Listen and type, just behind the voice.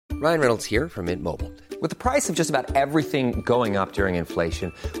Ryan Reynolds here from Mint Mobile. With the price of just about everything going up during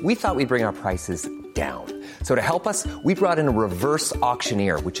inflation, we thought we'd bring our prices down. So to help us, we brought in a reverse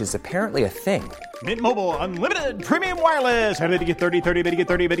auctioneer, which is apparently a thing. Mint Mobile Unlimited Premium Wireless. How to get 30, 30, bit to get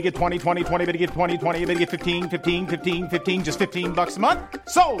 30, bit to get 20, 20, 20, bit to get 20, 20, bit to get 15, 15, 15, 15, just $15 a month?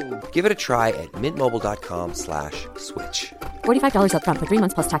 Sold! Give it a try at mintmobile.com/switch. $45 up front for 3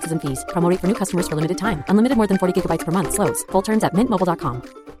 months plus taxes and fees. Promo rate for new customers for limited time. Unlimited more than 40 gigabytes per month. Slows full terms at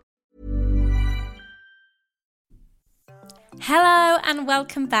mintmobile.com. Hello and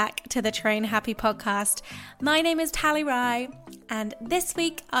welcome back to the Train Happy podcast. My name is Tally Rye and this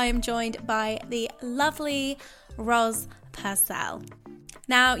week I am joined by the lovely Ros Purcell.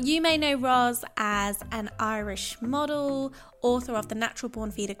 Now, you may know Ros as an Irish model, author of the Natural Born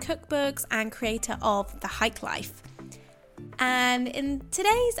Feeder cookbooks and creator of The Hike Life. And in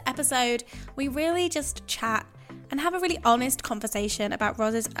today's episode, we really just chat and have a really honest conversation about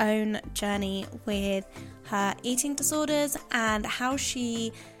Ros's own journey with her eating disorders and how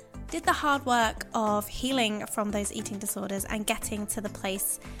she did the hard work of healing from those eating disorders and getting to the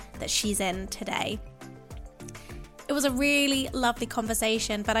place that she's in today. It was a really lovely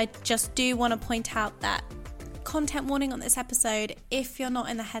conversation, but I just do want to point out that content warning on this episode, if you're not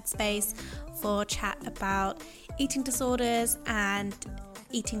in the headspace for chat about eating disorders and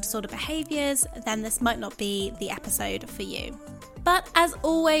eating disorder behaviours, then this might not be the episode for you. But as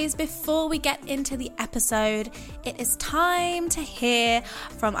always, before we get into the episode, it is time to hear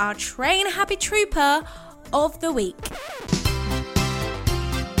from our Train Happy Trooper of the week.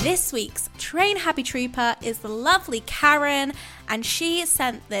 This week's Train Happy Trooper is the lovely Karen, and she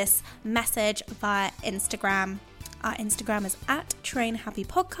sent this message via Instagram. Our Instagram is at Train Happy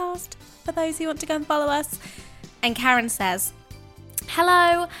Podcast, for those who want to go and follow us. And Karen says,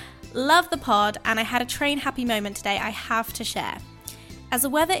 "Hello, love the pod, and I had a train happy moment today I have to share. As the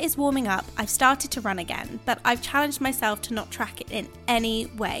weather is warming up, I've started to run again, but I've challenged myself to not track it in any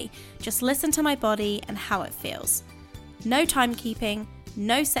way. Just listen to my body and how it feels. No timekeeping,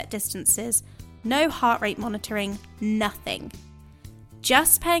 no set distances, no heart rate monitoring, nothing.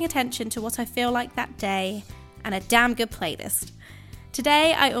 Just paying attention to what I feel like that day and a damn good playlist.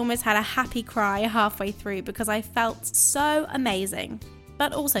 Today, I almost had a happy cry halfway through because I felt so amazing,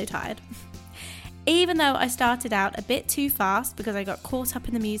 but also tired. Even though I started out a bit too fast because I got caught up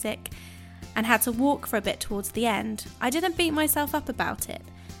in the music and had to walk for a bit towards the end, I didn't beat myself up about it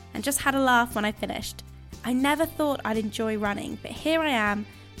and just had a laugh when I finished. I never thought I'd enjoy running, but here I am,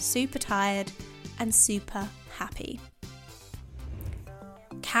 super tired and super happy."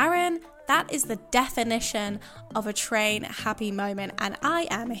 Karen, that is the definition of a train happy moment, and I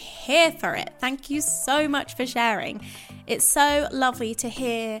am here for it. Thank you so much for sharing. It's so lovely to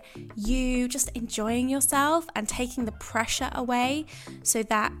hear you just enjoying yourself and taking the pressure away, so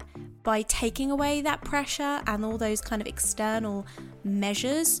that by taking away that pressure and all those kind of external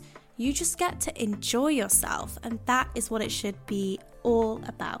measures, you just get to enjoy yourself, and that is what it should be all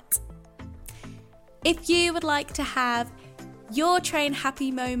about. If you would like to have your Train Happy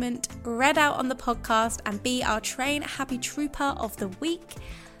moment read out on the podcast and be our Train Happy Trooper of the week,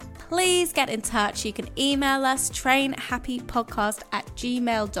 please get in touch. You can email us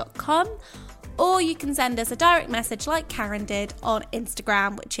trainhappypodcast@gmail.com, or you can send us a direct message like Karen did on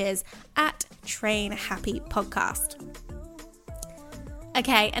Instagram, which is at trainhappypodcast.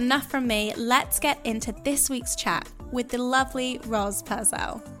 Okay, enough from me. Let's get into this week's chat with the lovely Ros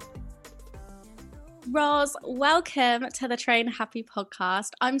Purcell. Ros, welcome to the Train Happy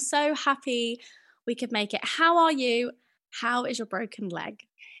podcast. I'm so happy we could make it. How are you? How is your broken leg?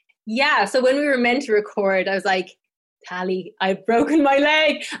 Yeah, so when we were meant to record, I was like, Tally, I've broken my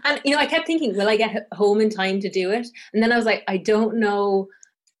leg. And, I kept thinking, will I get home in time to do it? And then I was like, I don't know.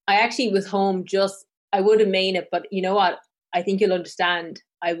 I actually was home I would have made it, but you know what? I think you'll understand.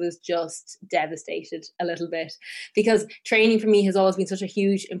 I was just devastated a little bit because training for me has always been such a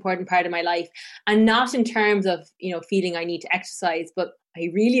huge, important part of my life, and not in terms of, feeling I need to exercise, but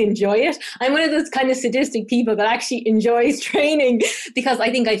I really enjoy it. I'm one of those kind of sadistic people that actually enjoys training because I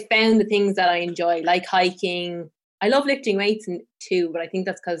think I found the things that I enjoy, like hiking. I love lifting weights too, but I think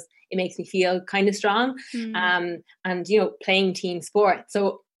that's because it makes me feel kind of strong. And, playing team sport.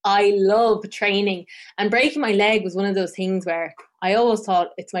 So I love training, and breaking my leg was one of those things where I always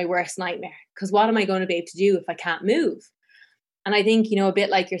thought it's my worst nightmare because what am I going to be able to do if I can't move? And I think, a bit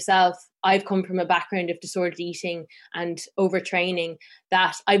like yourself, I've come from a background of disordered eating and overtraining,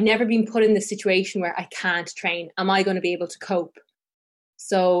 that I've never been put in the situation where I can't train. Am I going to be able to cope?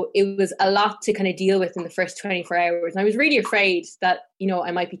 So it was a lot to kind of deal with in the first 24 hours. And I was really afraid that,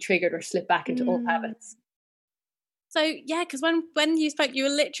 I might be triggered or slip back into old habits. So yeah, because when you spoke, you were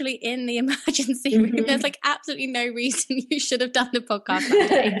literally in the emergency room. Mhm. There's like absolutely no reason you should have done the podcast that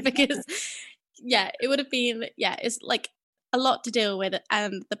day because it would have been, it's like a lot to deal with.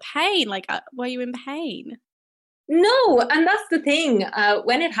 And the pain, like, were you in pain? No, and that's the thing.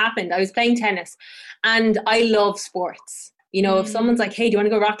 When it happened, I was playing tennis and I love sports. You know, if someone's like, hey, do you want to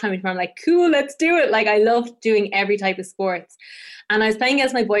go rock climbing tomorrow? I'm like, cool, let's do it. Like, I love doing every type of sports. And I was playing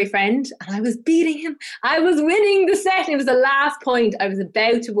against my boyfriend and I was beating him. I was winning the set. It was the last point. I was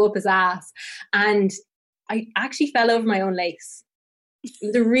about to whoop his ass. And I actually fell over my own lace. It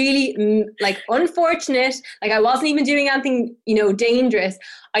was a really, unfortunate, like I wasn't even doing anything, dangerous.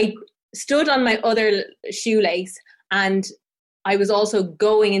 I stood on my other shoelace and I was also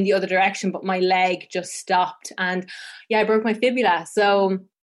going in the other direction, but my leg just stopped. And I broke my fibula. So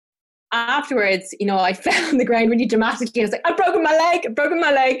afterwards, I fell on the ground really dramatically. I was like, I've broken my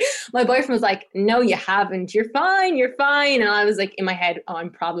leg. My boyfriend was like, no, you haven't. You're fine. And I was like, in my head, oh,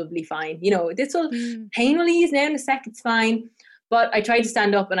 I'm probably fine. Pain will ease now in a sec. It's fine. But I tried to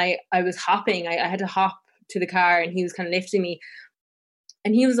stand up and I was hopping. I had to hop to the car and he was kind of lifting me.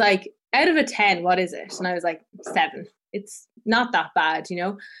 And he was like, out of a 10, what is it? And I was like, 7. It's not that bad,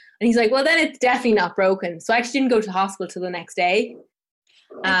 And he's like, well, then it's definitely not broken. So I actually didn't go to the hospital till the next day.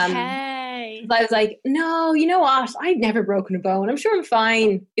 Okay. But I was like, no, you know what? I've never broken a bone. I'm sure I'm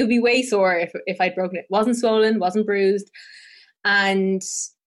fine. It would be way sore if I'd broken it. Wasn't swollen, wasn't bruised. And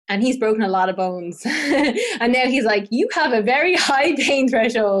he's broken a lot of bones. And now he's like, you have a very high pain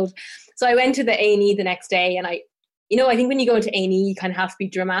threshold. So I went to the A&E the next day and I think when you go into A&E, you kind of have to be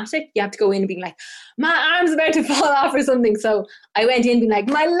dramatic. You have to go in and be like, my arm's about to fall off or something. So I went in being like,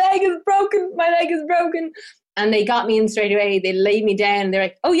 my leg is broken. And they got me in straight away. They laid me down. And they're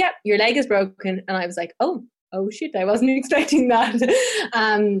like, oh, yeah, your leg is broken. And I was like, oh shit, I wasn't expecting that.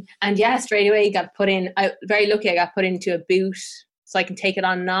 Straight away got put in. Very lucky I got put into a boot so I can take it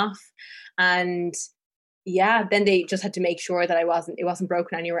on and off. And then they just had to make sure that it wasn't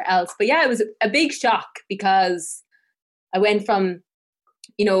broken anywhere else. But it was a big shock because I went from,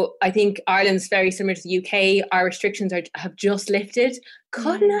 I think Ireland's very similar to the UK. Our restrictions have just lifted.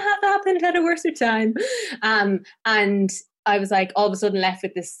 Couldn't have happened at a worse time. And I was like all of a sudden left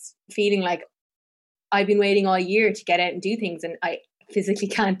with this feeling like I've been waiting all year to get out and do things and I physically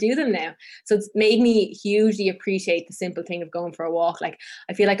can't do them now. So it's made me hugely appreciate the simple thing of going for a walk. Like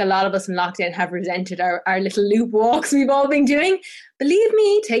I feel like a lot of us in lockdown have resented our little loop walks we've all been doing. Believe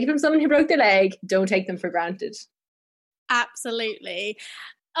me, take it from someone who broke their leg. Don't take them for granted. Absolutely.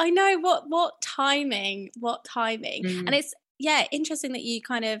 I know what timing. And it's interesting that you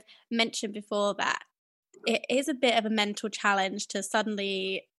kind of mentioned before that it is a bit of a mental challenge to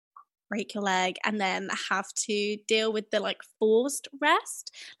suddenly break your leg and then have to deal with the like forced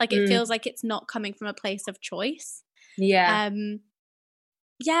rest. Like it feels like it's not coming from a place of choice. Yeah.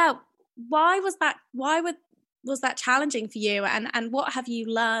 Why was that challenging for you and what have you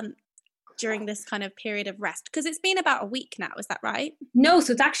learned during this kind of period of rest? Because it's been about a week now, is that right? No,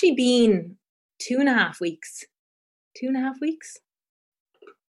 so it's actually been 2.5 weeks. 2.5 weeks?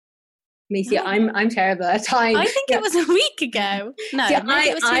 Macy, no. I'm terrible at time. I think it was a week ago. No,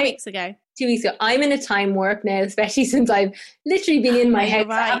 it was 2 weeks ago. 2 weeks ago. I'm in a time warp now, especially since I've literally been in my head.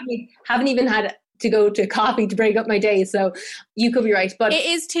 Right. I haven't even had to go to coffee to break up my day. So you could be right. But it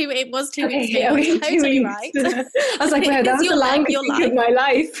was 2 weeks ago. Okay, totally right. I was like, wow, that was the longest week of my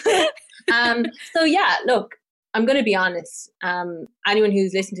life. Look, I'm going to be honest. Anyone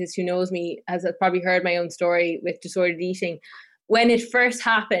who's listened to this who knows me has probably heard my own story with disordered eating. When it first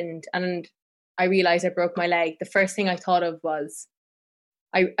happened and I realized I broke my leg, the first thing I thought of was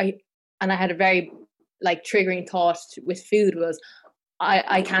I had a very like triggering thought with food was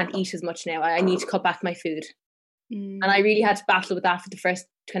I can't eat as much now. I need to cut back my food. And I really had to battle with that for the first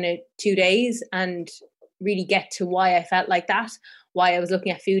kind of 2 days and really get to why I felt like that, why I was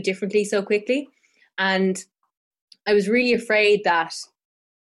looking at food differently so quickly. And I was really afraid that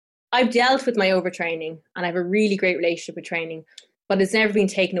I've dealt with my overtraining and I have a really great relationship with training, but it's never been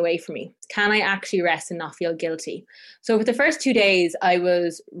taken away from me. Can I actually rest and not feel guilty? So for the first 2 days, I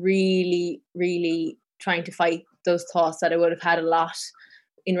was really, really trying to fight those thoughts that I would have had a lot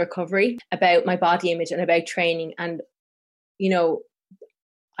in recovery about my body image and about training. And,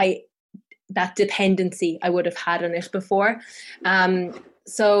 that dependency I would have had on it before.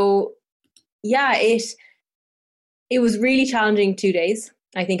 It was really challenging 2 days.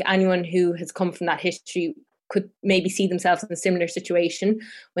 I think anyone who has come from that history could maybe see themselves in a similar situation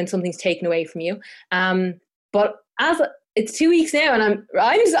when something's taken away from you. But as it's 2 weeks now, and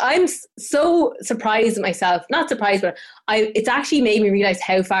I'm so surprised at myself. Not surprised, but it's actually made me realize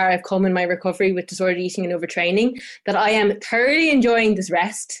how far I've come in my recovery with disordered eating and overtraining, that I am thoroughly enjoying this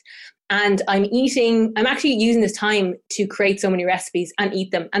rest. And I'm actually using this time to create so many recipes and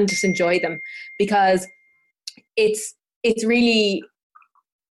eat them and just enjoy them, because it's really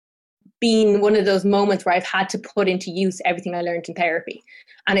been one of those moments where I've had to put into use everything I learned in therapy,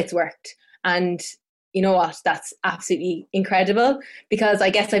 and it's worked. And you know what? That's absolutely incredible, because I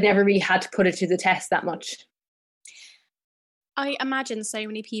guess I've never really had to put it to the test that much. I imagine so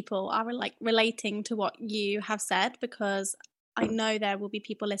many people are like relating to what you have said, because I know there will be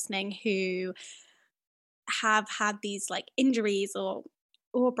people listening who have had these like injuries or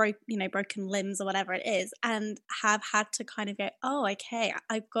broken limbs or whatever it is, and have had to kind of go, oh, okay,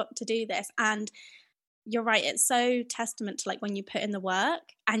 I've got to do this. And you're right, it's so testament to like when you put in the work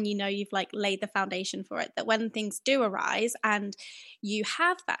and you know you've like laid the foundation for it, that when things do arise and you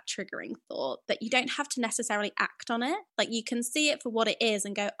have that triggering thought, that you don't have to necessarily act on it. Like you can see it for what it is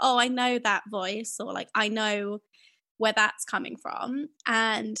and go, oh, I know that voice, or like I know where that's coming from,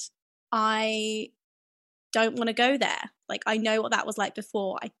 and I don't want to go there. Like I know what that was like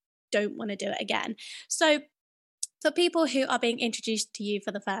before. I don't want to do it again. So for people who are being introduced to you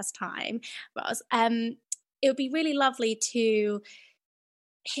for the first time, Roz, it would be really lovely to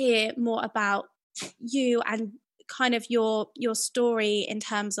hear more about you and kind of your story in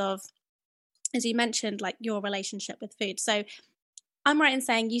terms of, as you mentioned, like your relationship with food. So I'm right in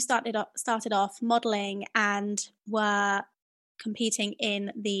saying you started off modelling and were competing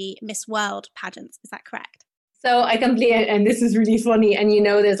in the Miss World pageants. Is that correct? So I completely, and this is really funny, and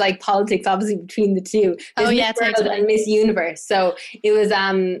there's like politics obviously between the two. There's Miss World totally. And Miss Universe. So it was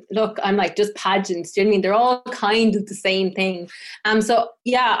look, I'm like just pageants. Do you know what I mean? They're all kind of the same thing. So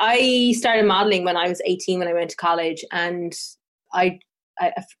yeah, I started modelling when I was 18 when I went to college, and a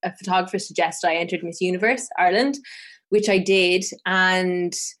photographer suggested I entered Miss Universe Ireland, which I did.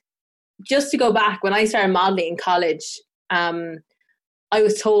 And just to go back, when I started modelling in college, I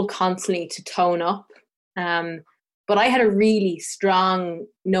was told constantly to tone up. But I had a really strong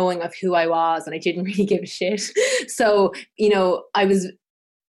knowing of who I was, and I didn't really give a shit. So,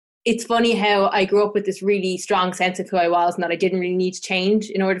 it's funny how I grew up with this really strong sense of who I was and that I didn't really need to change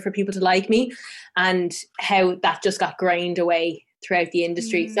in order for people to like me, and how that just got grained away throughout the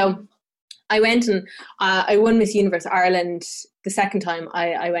industry. So I went and I won Miss Universe Ireland the second time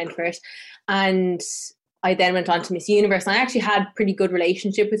I went for it. And I then went on to Miss Universe, and I actually had a pretty good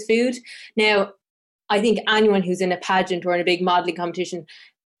relationship with food. Now, I think anyone who's in a pageant or in a big modelling competition,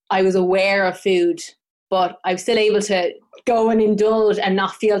 I was aware of food, but I was still able to go and indulge and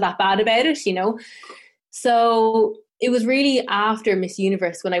not feel that bad about it, So it was really after Miss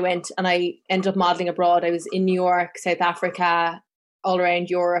Universe when I went and I ended up modelling abroad. I was in New York, South Africa, all around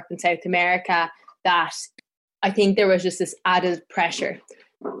Europe and South America, that I think there was just this added pressure.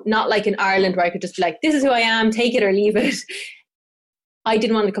 Not like in Ireland where I could just be like, this is who I am, take it or leave it. I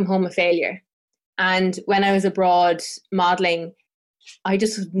didn't want to come home a failure. And when I was abroad modelling, I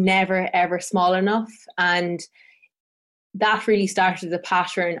just was never, ever small enough. And that really started the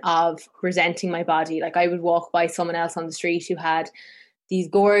pattern of resenting my body. Like I would walk by someone else on the street who had these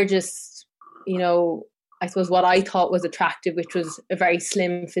gorgeous, I suppose what I thought was attractive, which was a very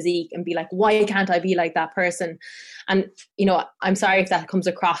slim physique, and be like, why can't I be like that person? And, I'm sorry if that comes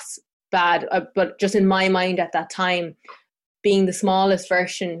across bad, but just in my mind at that time, being the smallest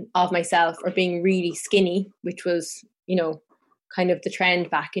version of myself or being really skinny, which was, kind of the trend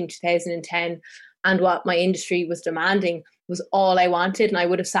back in 2010 and what my industry was demanding, was all I wanted. And I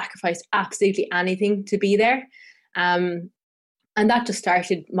would have sacrificed absolutely anything to be there. And that just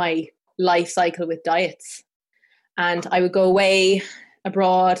started my life cycle with diets. And I would go away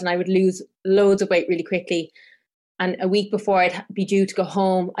abroad and I would lose loads of weight really quickly. And a week before I'd be due to go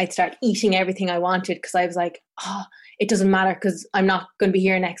home, I'd start eating everything I wanted, because I was like, it doesn't matter because I'm not going to be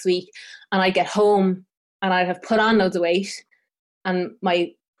here next week. And I'd get home and I'd have put on loads of weight, and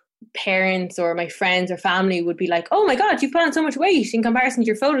my parents or my friends or family would be like, oh my God, you put on so much weight in comparison to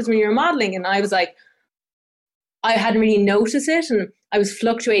your photos when you were modelling. And I was like, I hadn't really noticed it, and I was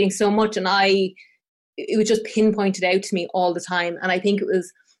fluctuating so much, and it was just pinpointed out to me all the time. And I think it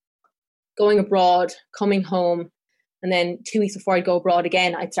was going abroad, coming home, and then 2 weeks before I'd go abroad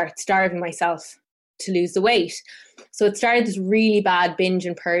again, I'd start starving myself to lose the weight. So it started this really bad binge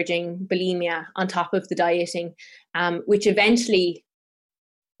and purging, bulimia on top of the dieting, which eventually,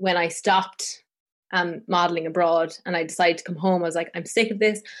 when I stopped modelling abroad and I decided to come home, I was like, I'm sick of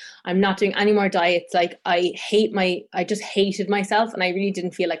this. I'm not doing any more diets. Like I just hated myself, and I really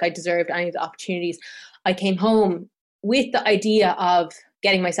didn't feel like I deserved any of the opportunities. I came home with the idea of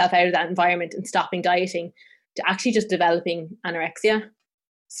getting myself out of that environment and stopping dieting to actually just developing anorexia.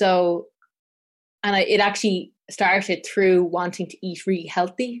 So, and it actually started through wanting to eat really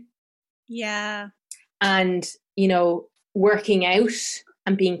healthy. Yeah. And, you know, working out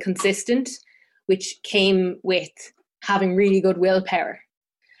and being consistent, which came with having really good willpower.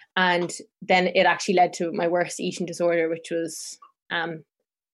 And then it actually led to my worst eating disorder, which was, it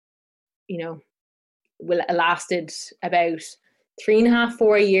lasted about 3.5,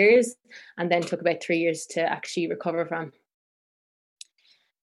 4 years, and then took about 3 years to actually recover from.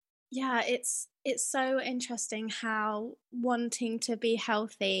 Yeah, it's so interesting how wanting to be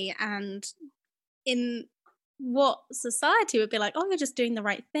healthy and in what society would be like, oh, you're just doing the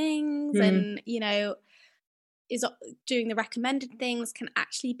right things, and you know, is doing the recommended things, can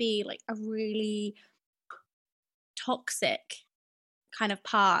actually be like a really toxic kind of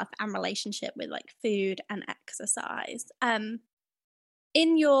path and relationship with like food and exercise.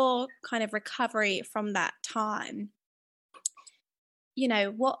 In your kind of recovery from that time, you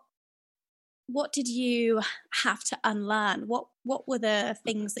know, what did you have to unlearn? What were the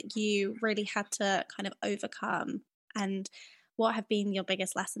things that you really had to kind of overcome, and what have been your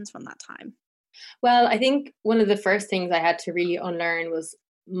biggest lessons from that time? Well, I think one of the first things I had to really unlearn was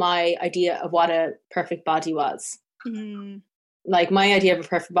my idea of what a perfect body was. Like, my idea of a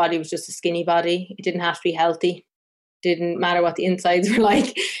perfect body was just a skinny body. It didn't have to be healthy. Didn't matter what the insides were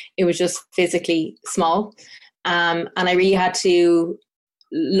like. It was just physically small. And I really had to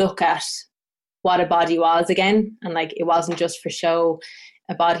look at what a body was again. And like, it wasn't just for show.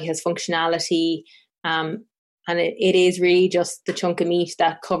 A body has functionality. And it is really just the chunk of meat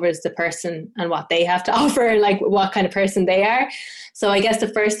that covers the person and what they have to offer, like what kind of person they are. So I guess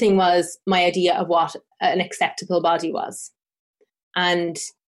the first thing was my idea of what an acceptable body was. And,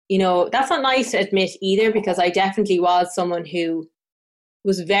 you know, that's not nice to admit either, because I definitely was someone who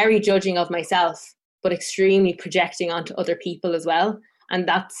was very judging of myself, but extremely projecting onto other people as well. And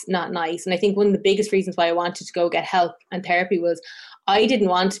that's not nice. And I think one of the biggest reasons why I wanted to go get help and therapy was I didn't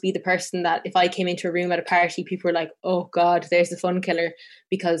want to be the person that if I came into a room at a party, people were like, oh God, there's the fun killer,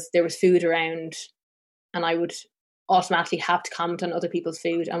 because there was food around, and I would automatically have to comment on other people's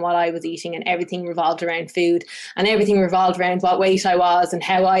food and what I was eating, and everything revolved around food, and everything revolved around what weight I was and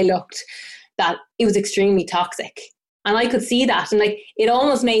how I looked. That it was extremely toxic. And I could see that. And like, it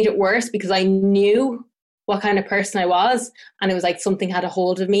almost made it worse because I knew what kind of person I was, and it was like something had a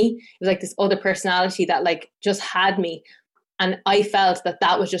hold of me. It was like this other personality that like just had me, and I felt that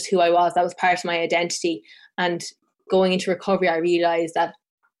that was just who I was. That was part of my identity. And going into recovery, I realized that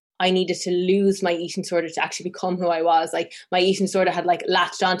I needed to lose my eating disorder to actually become who I was. Like, my eating disorder had like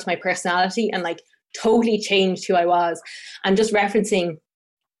latched onto my personality and like totally changed who I was. And just referencing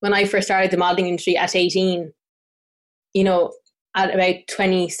when I first started the modeling industry at 18, you know, at about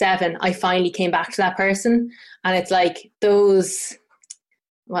 27, I finally came back to that person. And it's like those,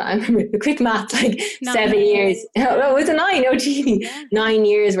 well, I remember the quick math, like 7 years. Oh, it was a 9. Oh, gee. Yeah. 9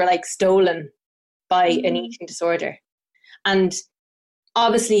 years were like stolen by an eating disorder. And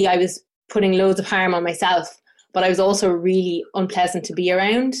obviously I was putting loads of harm on myself, but I was also really unpleasant to be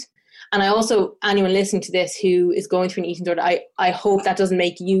around. And I also, anyone listening to this who is going through an eating disorder, I hope that doesn't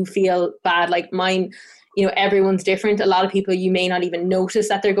make you feel bad. Like mine, you know, everyone's different. A lot of people, you may not even notice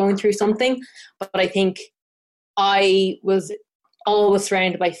that they're going through something. But I think I was always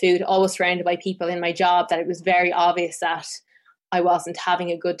surrounded by food, always surrounded by people in my job, that it was very obvious that I wasn't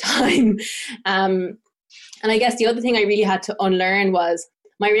having a good time. And I guess the other thing I really had to unlearn was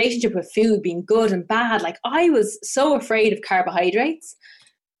my relationship with food being good and bad. Like, I was so afraid of carbohydrates.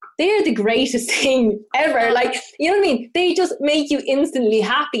 They're the greatest thing ever. Like, you know what I mean? They just make you instantly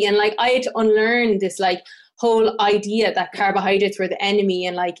happy. And like, I had to unlearn this like whole idea that carbohydrates were the enemy,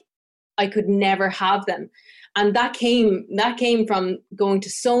 and like I could never have them. And that came from going to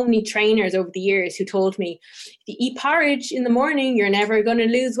so many trainers over the years who told me, if you eat porridge in the morning, you're never going to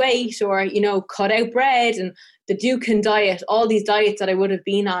lose weight, or, you know, cut out bread, and the Dukan diet, all these diets that I would have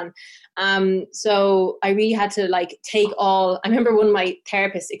been on. So I really had to like take all, I remember one of my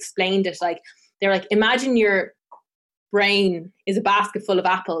therapists explained it, like, they're like, imagine your brain is a basket full of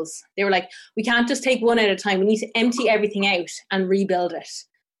apples. They were like, we can't just take one at a time. We need to empty everything out and rebuild it.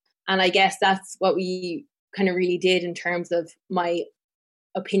 And I guess that's what we kind of really did in terms of my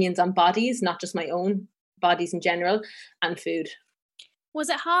opinions on bodies, not just my own, bodies in general, and food. Was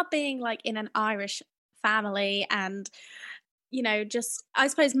it hard being like in an Irish family? And, you know, just, I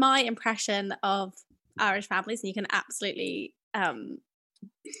suppose my impression of Irish families, and you can absolutely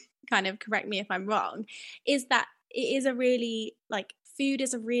kind of correct me if I'm wrong, is that it is a really like food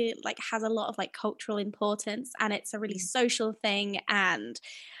is a real, like, has a lot of like cultural importance, and it's a really social thing. And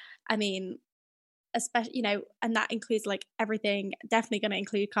I mean, especially, you know, and that includes like everything, definitely going to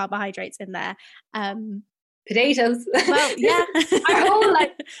include carbohydrates in there. Potatoes. Well, yeah.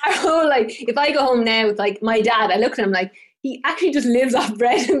 our whole like, if I go home now with like my dad, I look at him like, he actually just lives off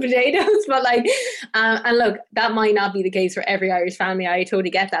bread and potatoes. But like, and look, that might not be the case for every Irish family. I totally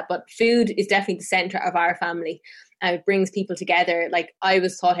get that. But food is definitely the centre of our family. It brings people together. Like, I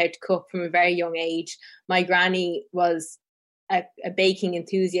was taught how to cook from a very young age. My granny was a baking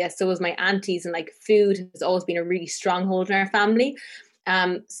enthusiast. So was my aunties. And like, food has always been a really stronghold in our family.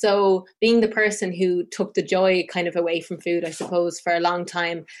 So being the person who took the joy kind of away from food, I suppose, for a long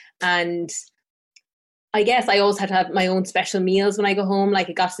time. And I guess I always had to have my own special meals when I go home. Like,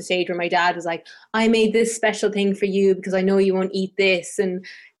 it got to the stage where my dad was like, I made this special thing for you because I know you won't eat this. And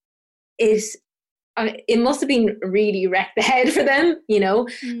it must have been really wrecked the head for them, you know.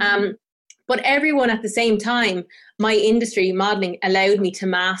 But everyone at the same time, my industry, modelling, allowed me to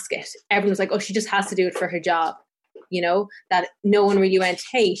mask it. Everyone was like, oh, she just has to do it for her job. You know, that no one really went,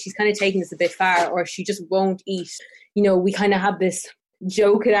 hey, she's kind of taking this a bit far, or she just won't eat. You know, we kind of have this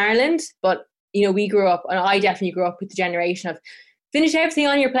joke in Ireland, but you know, we grew up, and I definitely grew up with the generation of finish everything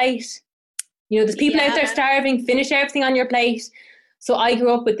on your plate. You know, there's people out there starving, finish everything on your plate. So I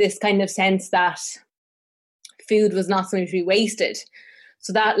grew up with this kind of sense that food was not something to be wasted.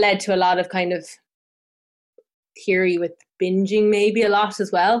 So that led to a lot of kind of theory with binging, maybe a lot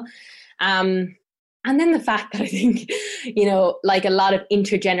as well. And then the fact that I think, you know, like a lot of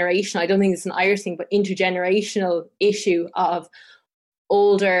intergenerational, I don't think it's an Irish thing, but intergenerational issue of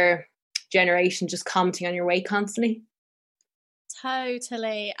older generation just commenting on your weight constantly.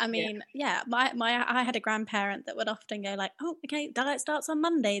 Totally. I mean, I had a grandparent that would often go like, oh, okay, diet starts on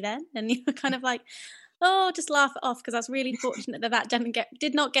Monday then. And you were kind of like, oh, just laugh it off, because I was really fortunate that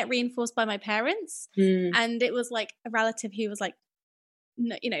did not get reinforced by my parents. And it was like a relative who was like,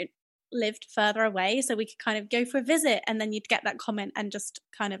 you know, lived further away, so we could kind of go for a visit, and then you'd get that comment and just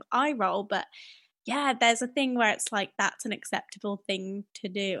kind of eye roll. But yeah, there's a thing where it's like, that's an acceptable thing to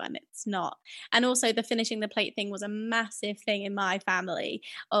do, and it's not. And also the finishing the plate thing was a massive thing in my family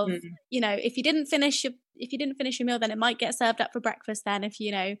of, you know, if you didn't finish your meal, then it might get served up for breakfast then, if,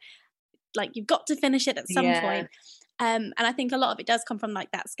 you know, like, you've got to finish it at some point. And I think a lot of it does come from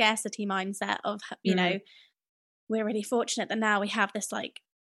like that scarcity mindset of, you know, we're really fortunate that now we have this like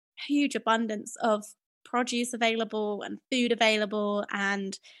huge abundance of produce available and food available,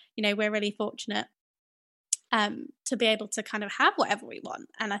 and you know, we're really fortunate to be able to kind of have whatever we want.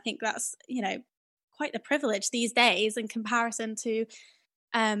 And I think that's, you know, quite the privilege these days in comparison to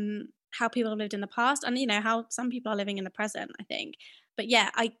how people have lived in the past, and you know, how some people are living in the present, I think. But yeah,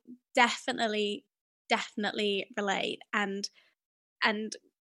 I definitely relate, and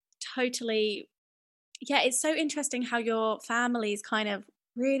totally, yeah, it's so interesting how your families kind of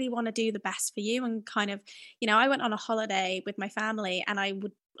really want to do the best for you. And kind of, you know, I went on a holiday with my family, and I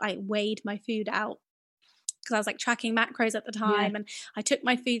weighed my food out, because I was like tracking macros at the time, and I took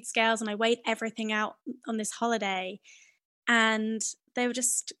my food scales and I weighed everything out on this holiday, and they were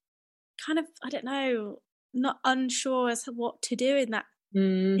just kind of, I don't know, not unsure as to what to do in that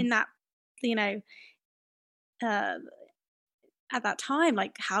you know, at that time,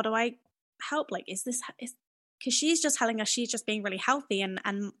 like, how do I help? Like, is because she's just telling us she's just being really healthy and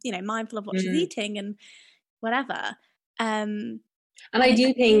you know, mindful of what she's eating and whatever. And I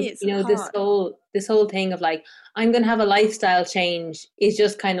do think, you know, hard. this whole thing of like, I'm going to have a lifestyle change is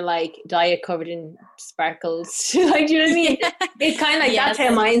just kind of like diet covered in sparkles. Like, do you know what I mean? It's kind of like, that's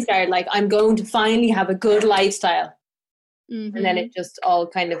how mine started. Like, I'm going to finally have a good lifestyle. And then it just all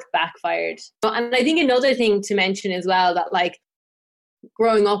kind of backfired. And I think another thing to mention as well, that like,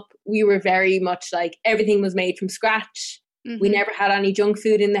 growing up, we were very much like, everything was made from scratch. We never had any junk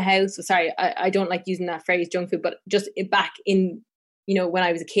food in the house. So sorry, I don't like using that phrase, junk food, but just back in, you know, when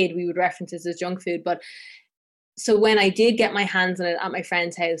I was a kid, we would reference it as junk food. But so when I did get my hands on it at my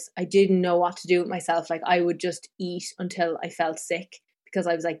friend's house, I didn't know what to do with myself. Like, I would just eat until I felt sick, because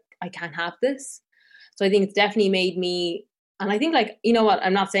I was like, I can't have this. So I think it's definitely made me, and I think, like, you know what,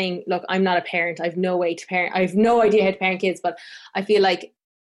 I'm not saying, look, I'm not a parent. I have no way to parent. I have no idea how to parent kids, but I feel like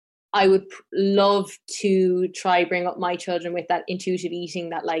I would love to try bring up my children with that intuitive eating,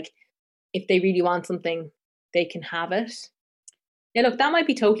 that like, if they really want something, they can have it. Yeah, look, that might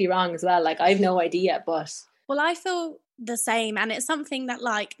be totally wrong as well. Like, I have no idea, but. Well, I feel the same. And it's something that,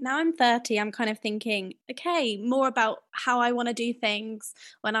 like, now I'm 30, I'm kind of thinking, okay, more about how I want to do things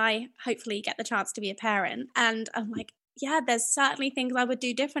when I hopefully get the chance to be a parent. And I'm like, yeah, there's certainly things I would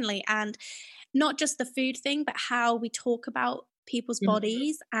do differently. And not just the food thing, but how we talk about people's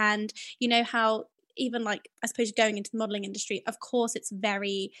bodies, and you know how even like I suppose going into the modeling industry, of course it's a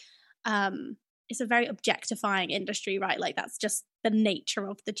very objectifying industry, right? Like that's just the nature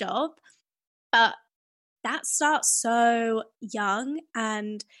of the job. But that starts so young,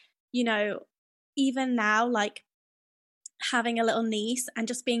 and you know, even now, like having a little niece and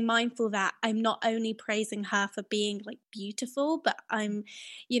just being mindful that I'm not only praising her for being like beautiful, but I'm,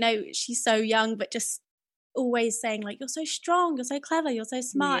 you know, she's so young, but just always saying like, you're so strong, you're so clever, you're so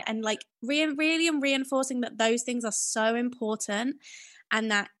smart. And like really I'm reinforcing that those things are so important.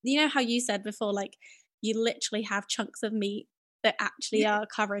 And that, you know, how you said before, like you literally have chunks of meat that actually are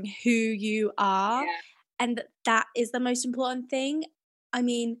covering who you are. And that is the most important thing. I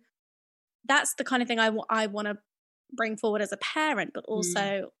mean, that's the kind of thing I want to bring forward as a parent, but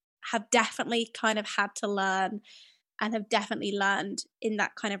also have definitely kind of had to learn, and have definitely learned in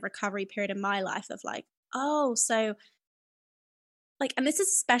that kind of recovery period in my life of like, oh, so like, and this is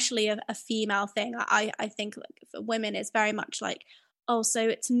especially a female thing. I think like for women it's very much like, oh, so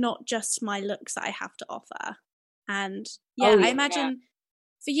it's not just my looks that I have to offer. And I imagine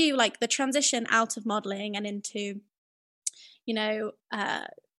for you, like the transition out of modeling and into, you know,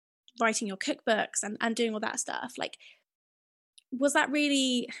 writing your cookbooks and doing all that stuff, like do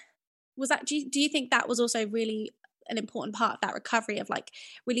you think that was also really an important part of that recovery of like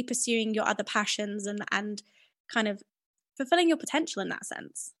really pursuing your other passions and kind of fulfilling your potential in that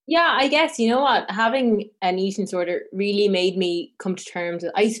sense? Yeah, I guess, you know what, having an eating disorder really made me come to terms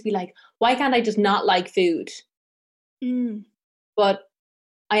with, I used to be like, why can't I just not like food? But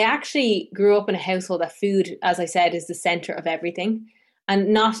I actually grew up in a household that food, as I said, is the center of everything.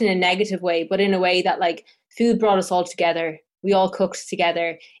 And not in a negative way, but in a way that like food brought us all together. We all cooked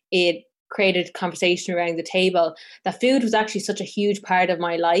together. It created conversation around the table. That food was actually such a huge part of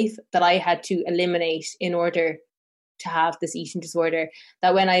my life that I had to eliminate in order to have this eating disorder,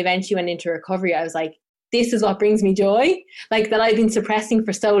 that when I eventually went into recovery, I was like, this is what brings me joy, like that I've been suppressing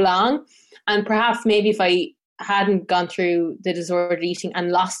for so long. And perhaps maybe if I hadn't gone through the disordered eating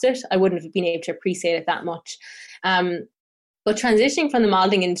and lost it, I wouldn't have been able to appreciate it that much. But transitioning from the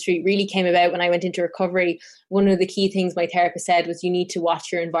modeling industry really came about when I went into recovery. One of the key things my therapist said was you need to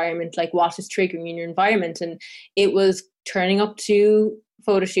watch your environment, like what is triggering in your environment. And it was turning up to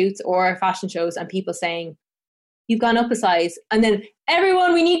photo shoots or fashion shows and people saying, you've gone up a size. And then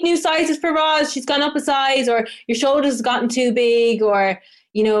everyone, we need new sizes for Roz. She's gone up a size, or your shoulders have gotten too big, or,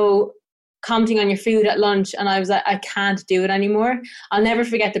 you know, commenting on your food at lunch. And I was like, I can't do it anymore. I'll never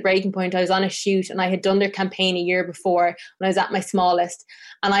forget the breaking point. I was on a shoot and I had done their campaign a year before when I was at my smallest.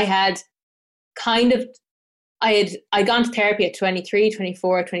 And I had I'd gone to therapy at 23,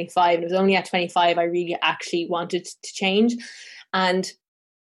 24, 25. And it was only at 25 I really actually wanted to change. And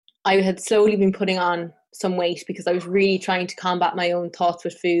I had slowly been putting on some weight because I was really trying to combat my own thoughts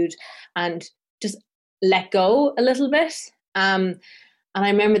with food and just let go a little bit. And I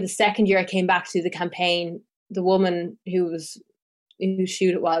remember the second year I came back to the campaign, the woman whose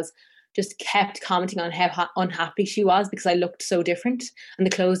shoot it was just kept commenting on how unhappy she was because I looked so different and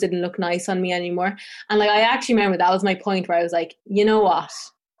the clothes didn't look nice on me anymore. And like, I actually remember that was my point where I was like, you know what?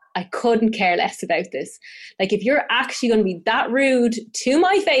 I couldn't care less about this. Like, if you're actually going to be that rude to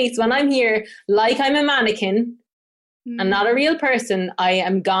my face when I'm here, like I'm a mannequin, and not a real person, I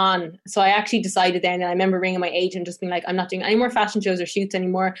am gone. So I actually decided then, and I remember ringing my agent just being like, I'm not doing any more fashion shows or shoots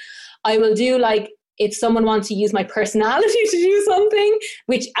anymore. I will do like, if someone wants to use my personality to do something,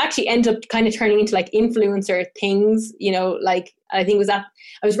 which actually ended up kind of turning into like influencer things, you know, like I think I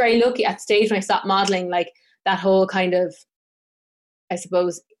was very lucky at the stage when I stopped modeling, like that whole kind of, I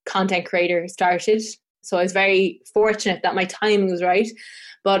suppose, content creator started. So I was very fortunate that my timing was right.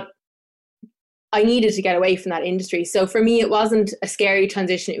 But I needed to get away from that industry. So for me, it wasn't a scary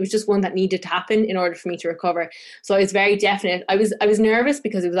transition. It was just one that needed to happen in order for me to recover. So I was very definite. I was nervous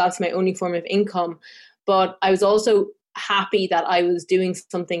because it was obviously my only form of income, but I was also happy that I was doing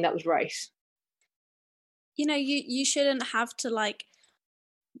something that was right. You know, you shouldn't have to like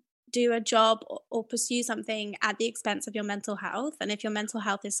do a job or pursue something at the expense of your mental health. And if your mental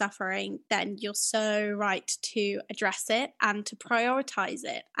health is suffering, then you're so right to address it and to prioritize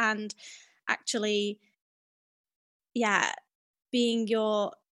it. And actually, being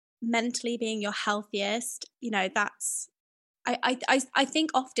your healthiest, you know, that's I think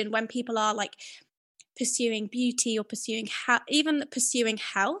often when people are like pursuing beauty or pursuing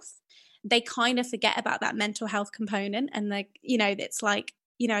health, they kind of forget about that mental health component. And like, you know, it's like,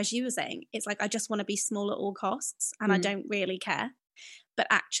 you know, as you were saying, it's like, I just want to be small at all costs and I don't really care. But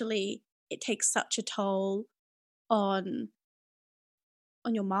actually it takes such a toll on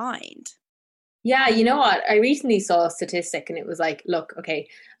your mind. Yeah, you know what? I recently saw a statistic and it was like, look, okay,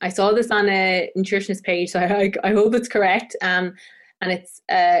 I saw this on a nutritionist page, so I hope it's correct. And it's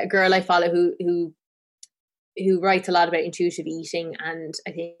a girl I follow who writes a lot about intuitive eating and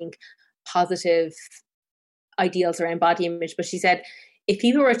I think positive ideals around body image. But she said, if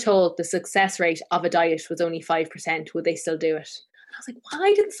people were told the success rate of a diet was only 5%, would they still do it? I was like,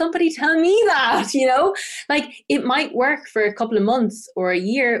 why didn't somebody tell me that? You know, like it might work for a couple of months or a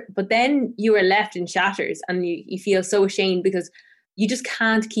year, but then you are left in shatters and you feel so ashamed because you just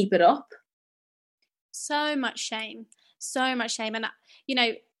can't keep it up. So much shame. And, you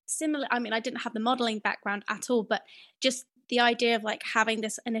know, similar, I mean, I didn't have the modeling background at all, but just the idea of like having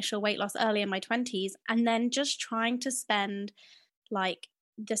this initial weight loss early in my 20s and then just trying to spend like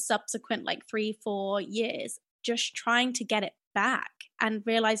the subsequent like 3-4 years just trying to get it back and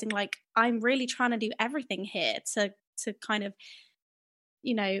realizing like I'm really trying to do everything here to kind of,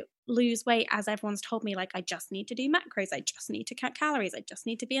 you know, lose weight, as everyone's told me, like I just need to do macros, I just need to count calories, I just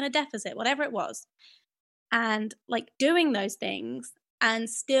need to be in a deficit, whatever it was. And like doing those things and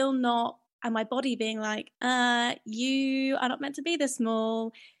still not, and my body being like, you are not meant to be this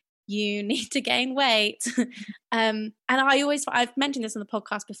small, you need to gain weight. And I've mentioned this on the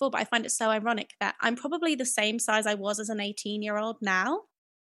podcast before, but I find it so ironic that I'm probably the same size I was as an 18-year-old now,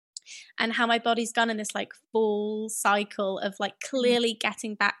 and how my body's gone in this like full cycle of like clearly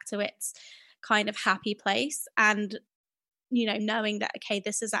getting back to its kind of happy place. And, you know, knowing that, okay,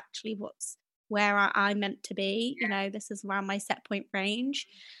 this is actually where I'm meant to be, you know, this is around my set point range.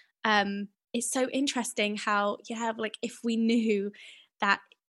 It's so interesting how you have like, if we knew that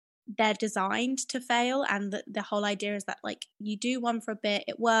they're designed to fail and the whole idea is that like you do one for a bit,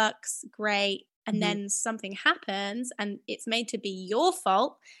 it works great, and then something happens and it's made to be your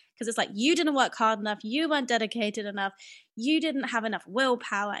fault because it's like you didn't work hard enough, you weren't dedicated enough, you didn't have enough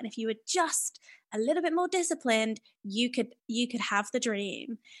willpower, and if you were just a little bit more disciplined, you could have the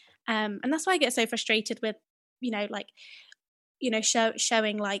dream. And that's why I get so frustrated with, you know, like, you know,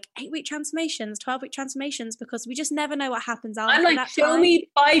 showing like 8-week transformations, 12-week transformations, because we just never know what happens after. I'm like, show me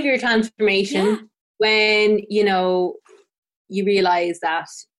 5-year transformation when, you know, you realize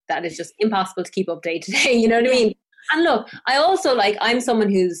that is just impossible to keep up day to day. You know what I mean? And look, I also like, I'm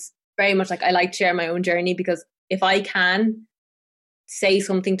someone who's very much like, I like to share my own journey, because if I can say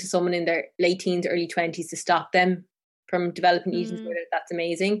something to someone in their late teens, early 20s to stop them from developing eating disorder, that's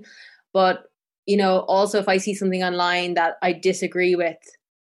amazing. But, you know, also if I see something online that I disagree with,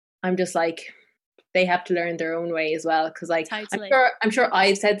 I'm just like, they have to learn their own way as well. Because like, totally. I'm sure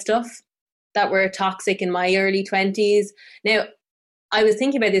I've said stuff that were toxic in my early 20s. Now, I was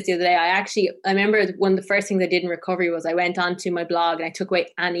thinking about this the other day. I remember one of the first things I did in recovery was I went onto my blog and I took away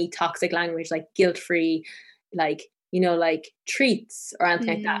any toxic language, like guilt-free, like, you know, like treats or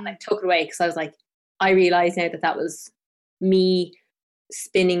anything like that. And I took it away because I was like, I realized now that was me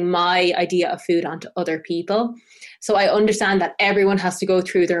spinning my idea of food onto other people. So I understand that everyone has to go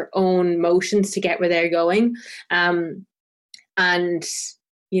through their own motions to get where they're going. And,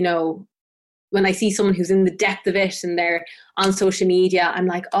 you know, when I see someone who's in the depth of it and they're on social media, I'm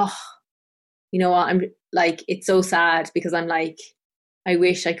like, oh, you know what? I'm like, it's so sad, because I'm like, I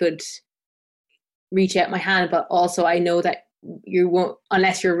wish I could reach out my hand, but also I know that you won't,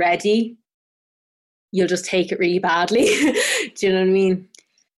 unless you're ready, you'll just take it really badly. Do you know what I mean?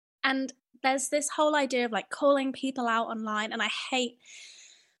 And there's this whole idea of like calling people out online, and I'm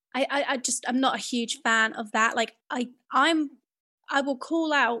not a huge fan of that. Like I will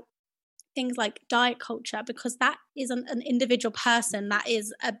call out things like diet culture, because that is an individual person, that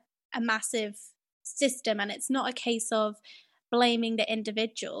is a massive system, and it's not a case of blaming the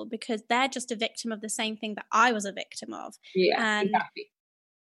individual, because they're just a victim of the same thing that I was a victim of. Yeah, and exactly.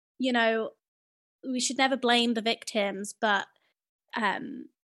 You know, we should never blame the victims, but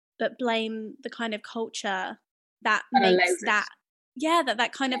blame the kind of culture that makes that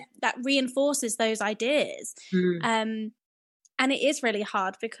that kind of that reinforces those ideas. And it is really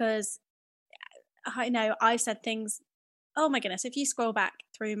hard, because I know I've said things, oh my goodness, if you scroll back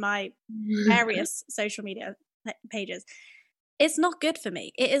through my various social media pages, it's not good for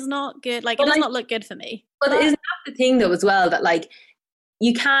me. It is not good. Like, it does not look good for me. But isn't that the thing though as well, that like,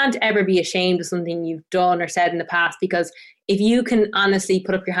 you can't ever be ashamed of something you've done or said in the past, because if you can honestly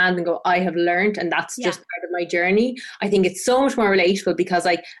put up your hand and go, I have learned, and that's just part of my journey, I think it's so much more relatable, because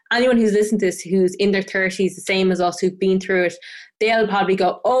like anyone who's listened to this, who's in their 30s, the same as us, who've been through it, they'll probably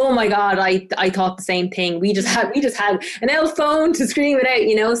go, oh my God, I thought the same thing. We just had an L phone to scream it out,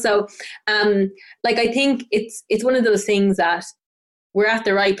 you know? So like, I think it's one of those things that we're at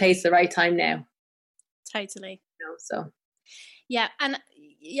the right place at the right time now. Totally. You know, so. Yeah. And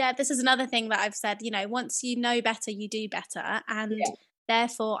yeah, this is another thing that I've said, once you know better, you do better. And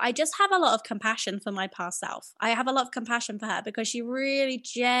therefore, I just have a lot of compassion for my past self. I have a lot of compassion for her because she really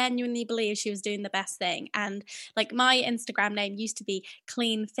genuinely believed she was doing the best thing. And like my Instagram name used to be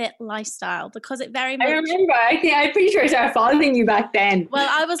Clean Fit Lifestyle because it very much... I remember. I'm pretty sure I started following you back then. Well,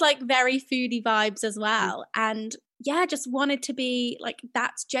 I was like very foodie vibes as well. And yeah, just wanted to be like,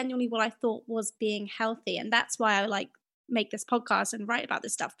 that's genuinely what I thought was being healthy. And that's why I like make this podcast and write about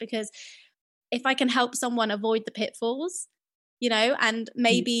this stuff, because if I can help someone avoid the pitfalls, and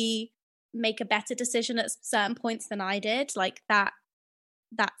maybe make a better decision at certain points than I did, like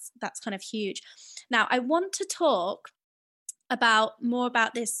that's kind of huge. Now, I want to talk more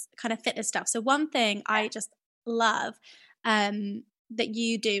about this kind of fitness stuff. So one thing I just love that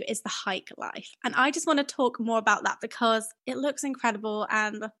you do is the hike life. And I just want to talk more about that because it looks incredible.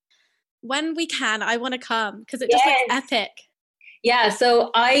 And when we can, I want to come because it just looks epic. Yeah,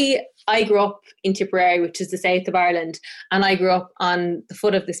 so I grew up in Tipperary, which is the south of Ireland, and I grew up on the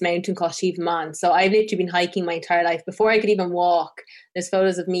foot of this mountain called Sheave Mon. So I've literally been hiking my entire life. Before I could even walk, there's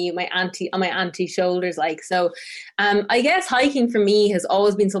photos of me, my auntie, on my auntie's shoulders. I guess hiking for me has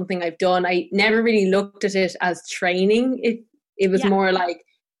always been something I've done. I never really looked at it as training. It was more like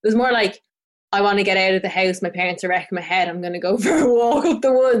I want to get out of the house. My parents are wrecking my head. I'm going to go for a walk up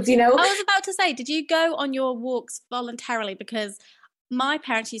the woods, I was about to say, did you go on your walks voluntarily? Because my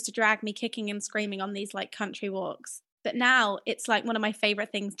parents used to drag me kicking and screaming on these like country walks. But now it's like one of my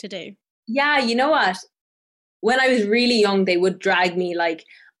favorite things to do. Yeah, you know what? When I was really young, they would drag me like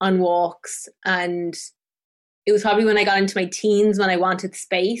on walks. And it was probably when I got into my teens when I wanted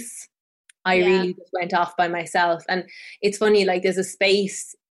space. I really just went off by myself. And it's funny, like there's a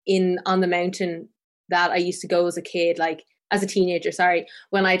space on the mountain that I used to go as a kid, like as a teenager,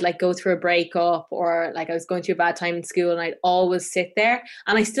 when I'd like go through a breakup or like I was going through a bad time in school, and I'd always sit there,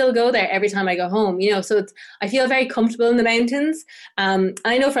 and I still go there every time I go home, so I feel very comfortable in the mountains. And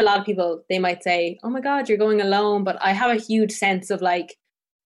I know for a lot of people, they might say, oh my God, you're going alone. But I have a huge sense of like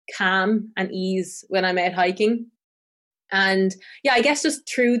calm and ease when I'm out hiking. And yeah, I guess just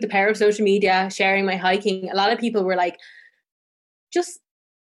through the power of social media, sharing my hiking, a lot of people were like, just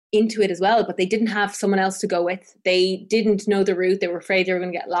into it as well, but they didn't have someone else to go with. They didn't know the route. They were afraid they were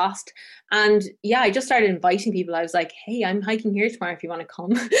going to get lost. And yeah, I just started inviting people. I was like, hey, I'm hiking here tomorrow if you want to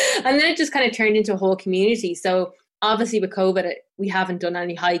come. And then it just kind of turned into a whole community. So obviously with COVID, we haven't done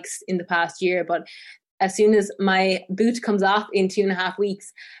any hikes in the past year, but as soon as my boot comes off in 2.5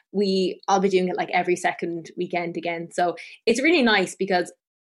 weeks, I'll be doing it like every second weekend again. So it's really nice because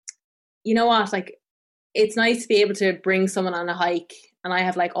you know what, like it's nice to be able to bring someone on a hike, and I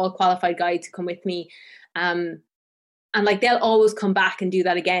have like all qualified guides who come with me. And like they'll always come back and do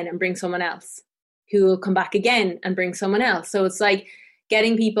that again and bring someone else who will come back again and bring someone else. So it's like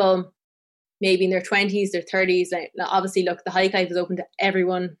getting people maybe in their 20s, their 30s. Like, obviously, look, the hike life is open to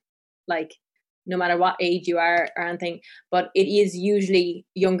everyone, like no matter what age you are or anything. But it is usually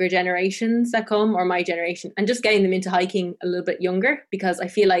younger generations that come, or my generation, and just getting them into hiking a little bit younger, because I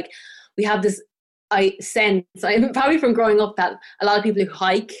feel like we have this I'm probably from growing up that a lot of people who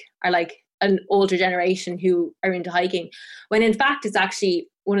hike are like an older generation who are into hiking, when in fact it's actually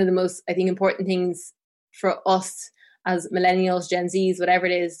one of the most, I think, important things for us as millennials, Gen Zs, whatever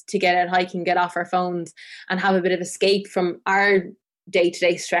it is, to get out hiking, get off our phones and have a bit of escape from our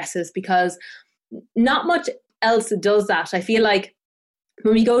day-to-day stresses, because not much else does that. I feel like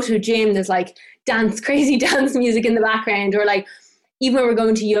when we go to a gym, there's like crazy dance music in the background, or like even when we're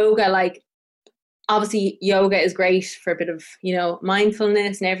going to yoga, like obviously yoga is great for a bit of,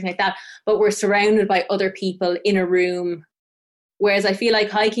 mindfulness and everything like that, but we're surrounded by other people in a room. Whereas I feel like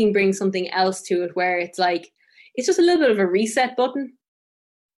hiking brings something else to it, where it's like, it's just a little bit of a reset button.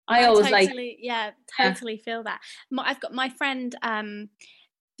 I always totally feel that. I've got my friend,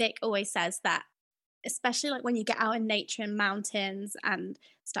 Vic always says that, especially like when you get out in nature and mountains and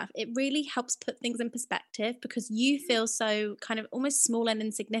stuff, it really helps put things in perspective, because you feel so kind of almost small and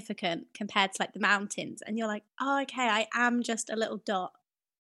insignificant compared to like the mountains, and you're like, oh, okay, I am just a little dot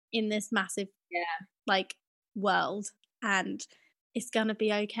in this massive like world, and it's gonna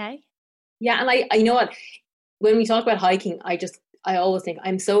be okay. Yeah, and I you know what, when we talk about hiking, I always think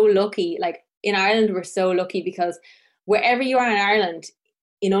I'm so lucky. Like in Ireland, we're so lucky, because wherever you are in Ireland,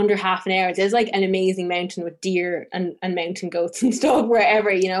 in under half an hour, there's like an amazing mountain with deer and mountain goats and stuff wherever,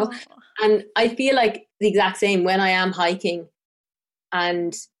 And I feel like the exact same when I am hiking,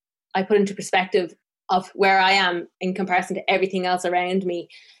 and I put into perspective of where I am in comparison to everything else around me,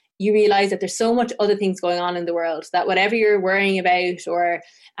 you realize that there's so much other things going on in the world, that whatever you're worrying about or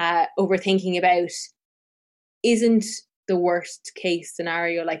overthinking about isn't the worst case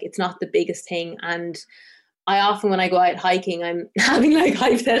scenario. Like it's not the biggest thing. And I often, when I go out hiking, I'm having like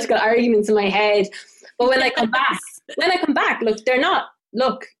hypothetical arguments in my head. But when I come back, look,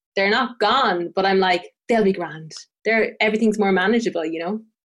 they're not gone, but I'm like, they'll be grand. Everything's more manageable, you know?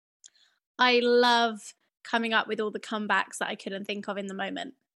 I love coming up with all the comebacks that I couldn't think of in the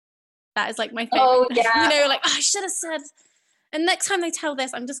moment. That is like my favorite. Oh, yeah. You know, like, I should have said, and next time they tell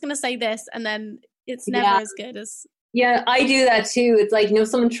this, I'm just going to say this. And then it's never as good as. Yeah, I do that too. It's like,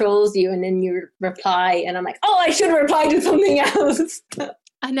 someone trolls you and then you reply and I'm like, oh, I should have replied with something else.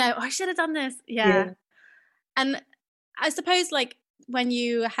 I know, I should have done this. Yeah. And I suppose like when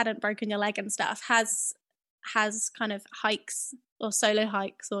you hadn't broken your leg and stuff, has kind of hikes or solo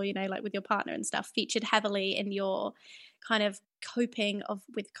hikes or, like with your partner and stuff featured heavily in your kind of coping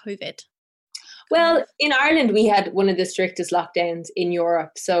with COVID? Well, in Ireland, we had one of the strictest lockdowns in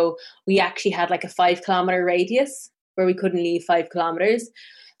Europe. So we actually had like a 5-kilometer radius where we couldn't leave 5 kilometers.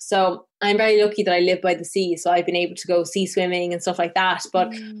 So I'm very lucky that I live by the sea. So I've been able to go sea swimming and stuff like that.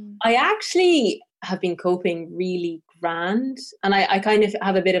 But I actually have been coping really grand. And I kind of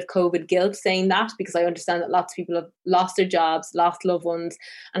have a bit of COVID guilt saying that, because I understand that lots of people have lost their jobs, lost loved ones,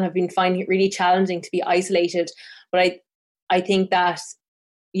 and have been finding it really challenging to be isolated. But I think that,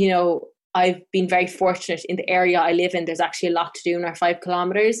 I've been very fortunate in the area I live in. There's actually a lot to do in our 5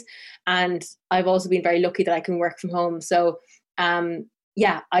 kilometers. And I've also been very lucky that I can work from home. So, I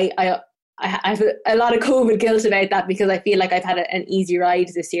have a lot of COVID guilt about that, because I feel like I've had an easy ride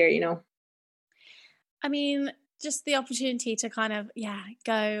this year, I mean, just the opportunity to kind of,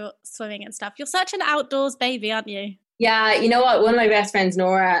 go swimming and stuff. You're such an outdoors baby, aren't you? Yeah, you know what? One of my best friends,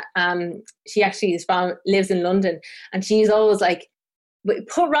 Nora, she actually lives in London, and she's always like,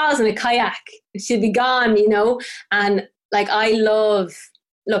 put Roz in a kayak, she'll be gone, and like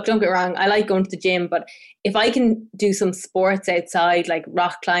look, don't get me wrong, I like going to the gym, but if I can do some sports outside, like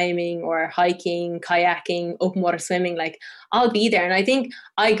rock climbing or hiking, kayaking, open water swimming, like I'll be there. And I think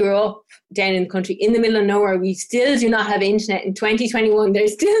I grew up down in the country in the middle of nowhere. We still do not have internet in 2021.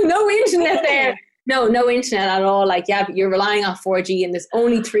 There's still no internet there. No internet at all. Like, but you're relying on 4G and there's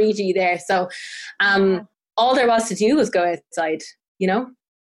only 3G there. So all there was to do was go outside,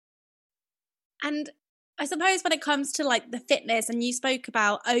 And I suppose when it comes to like the fitness, and you spoke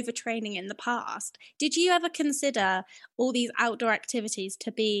about overtraining in the past, did you ever consider all these outdoor activities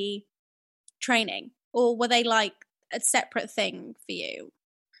to be training, or were they like a separate thing for you?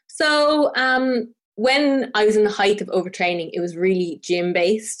 So when I was in the height of overtraining, it was really gym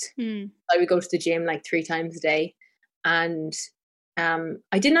based. I would go to the gym like 3 times a day, and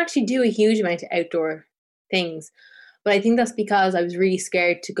I didn't actually do a huge amount of outdoor things, but I think that's because I was really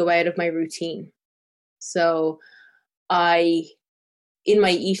scared to go out of my routine. So in my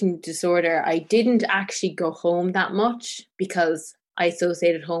eating disorder, I didn't actually go home that much, because I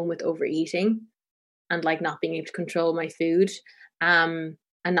associated home with overeating and like not being able to control my food, and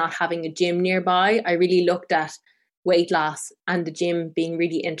not having a gym nearby. I really looked at weight loss and the gym being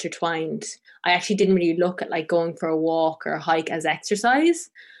really intertwined. I actually didn't really look at like going for a walk or a hike as exercise,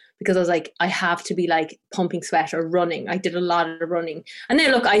 because I was like, I have to be like pumping sweat or running. I did a lot of running. And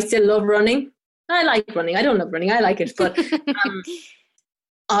then look, I still love running. I like running. I don't love running. I like it. But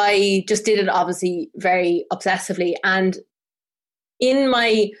I just did it obviously very obsessively. And in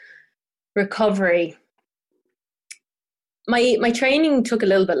my recovery, my training took a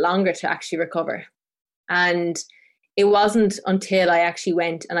little bit longer to actually recover. And it wasn't until I actually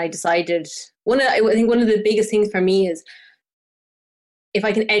went and I decided, I think one of the biggest things for me is, if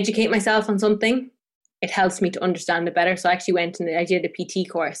I can educate myself on something, it helps me to understand it better. So I actually went and I did a PT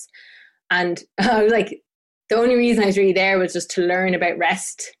course. And I was like, the only reason I was really there was just to learn about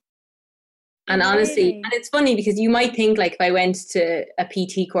rest. And honestly, and it's funny because you might think like if I went to a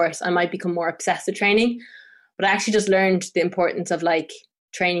PT course, I might become more obsessed with training. But I actually just learned the importance of like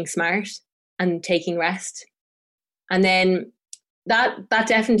training smart and taking rest. And then that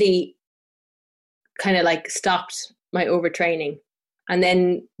definitely kind of like stopped my overtraining. And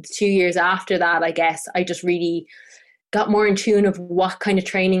then 2 years after that, I guess, I just really got more in tune of what kind of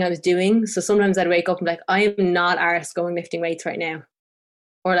training I was doing. So sometimes I'd wake up and be like, I am not arsed going lifting weights right now.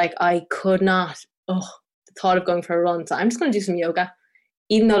 Or like, I could not, the thought of going for a run. So I'm just going to do some yoga.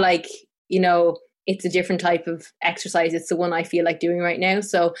 Even though like, it's a different type of exercise. It's the one I feel like doing right now.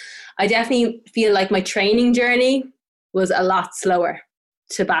 So I definitely feel like my training journey was a lot slower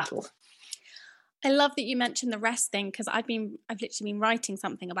to battle. I love that you mentioned the rest thing, because I've literally been writing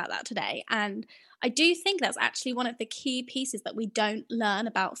something about that today. And I do think that's actually one of the key pieces that we don't learn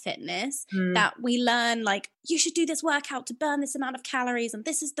about fitness, that we learn like, you should do this workout to burn this amount of calories, and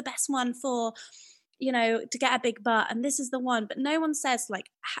this is the best one for, you know, to get a big butt and this is the one, but no one says like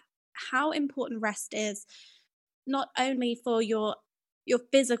how important rest is, not only for your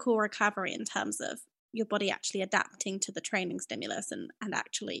physical recovery in terms of your body actually adapting to the training stimulus and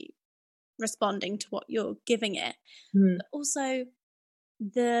actually responding to what you're giving it, but also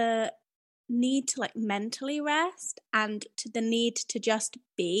the need to like mentally rest and to the need to just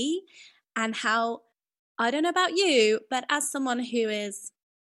be. And how, I don't know about you, but as someone who is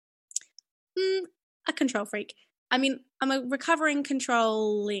a control freak, I mean, I'm a recovering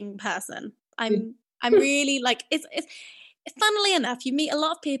controlling person. I'm really like, it's funnily enough, you meet a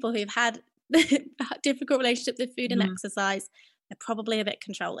lot of people who've had difficult relationship with food and exercise. They're probably a bit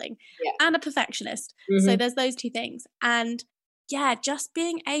controlling and a perfectionist. So there's those two things. And yeah, just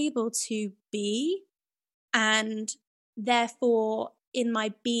being able to be, and therefore in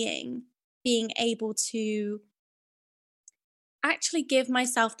my being able to actually give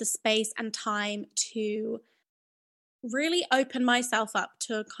myself the space and time to really open myself up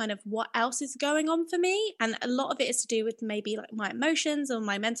to kind of what else is going on for me. And a lot of it is to do with maybe like my emotions or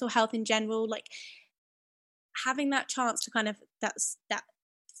my mental health in general, like having that chance to kind of that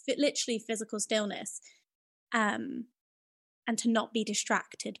literally physical stillness, and to not be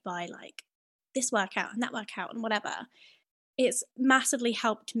distracted by like this workout and that workout and whatever. It's massively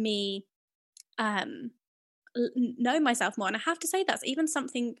helped me know myself more. And I have to say that's even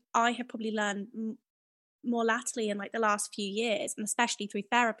something I have probably learned more latterly in like the last few years, and especially through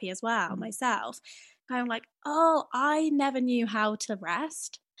therapy as well myself. I'm like, oh, I never knew how to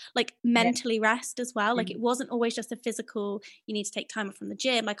rest, like mentally rest as well. Like it wasn't always just a physical, you need to take time off from the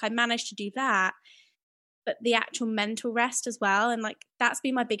gym. Like I managed to do that, but the actual mental rest as well. And like that's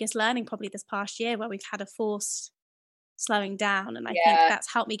been my biggest learning probably this past year, where we've had a forced slowing down, and I think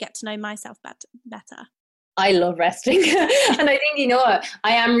that's helped me get to know myself better. I love resting. And I think, you know what,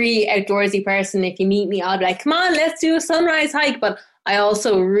 I am really outdoorsy person. If you meet me, I'll be like, come on, let's do a sunrise hike. But I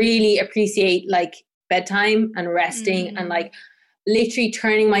also really appreciate like bedtime and resting and like literally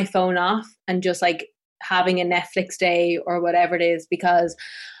turning my phone off and just like having a Netflix day or whatever it is. Because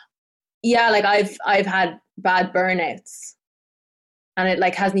like I've had bad burnouts, and it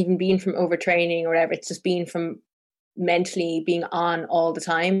like hasn't even been from overtraining or whatever. It's just been from mentally being on all the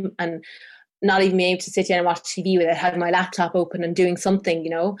time and not even being able to sit down and watch TV without having my laptop open and doing something, you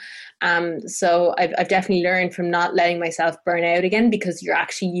know. So I've definitely learned from not letting myself burn out again, because you're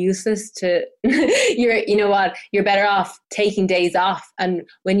actually useless to you know what, you're better off taking days off, and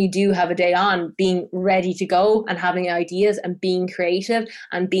when you do have a day on, being ready to go and having ideas and being creative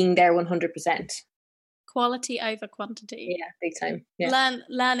and being there 100%. Quality over quantity. Yeah, big time. Yeah.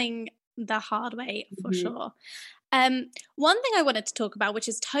 Learning the hard way for sure. One thing I wanted to talk about, which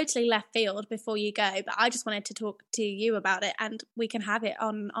is totally left field before you go, but I just wanted to talk to you about it, and we can have it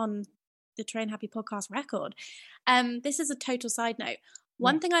on the Train Happy podcast record. This is a total side note.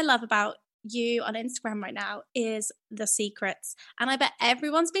 One thing I love about you on Instagram right now is the secrets, and I bet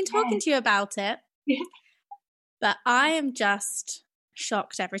everyone's been talking to you about it, but I am just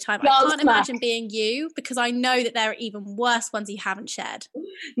shocked every time. I can't imagine being you, because I know that there are even worse ones you haven't shared.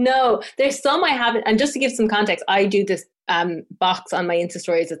 No, there's some I haven't. And just to give some context, I do this box on my Insta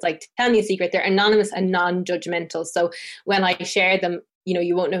stories. It's like, tell me a secret. They're anonymous and non-judgmental. So when I share them, you know,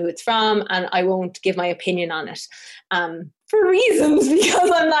 you won't know who it's from, and I won't give my opinion on it for reasons,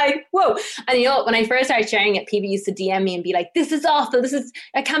 because I'm like, whoa. And you know, when I first started sharing it, people used to DM me and be like, this is awful.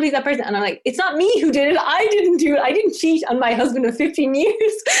 I can't believe that person. And I'm like, it's not me who did it. I didn't do it. I didn't cheat on my husband of 15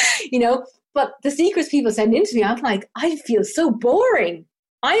 years, you know. But the secrets people send in to me, I'm like, I feel so boring.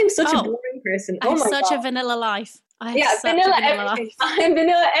 I am such a boring person. I have such a vanilla life. Vanilla everything. I'm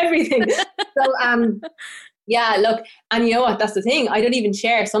vanilla everything. So, yeah, look, and you know what, that's the thing. I don't even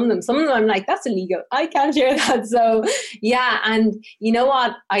share some of them. Some of them I'm like, that's illegal. I can't share that. So yeah, and you know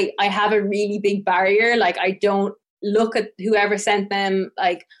what? I have a really big barrier. Like I don't look at whoever sent them.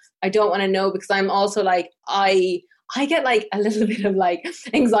 Like I don't want to know, because I'm also like, I get like a little bit of like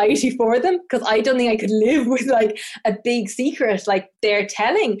anxiety for them, because I don't think I could live with like a big secret like they're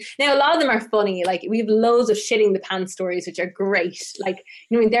telling. Now, a lot of them are funny. Like we have loads of shitting the pants stories, which are great. Like,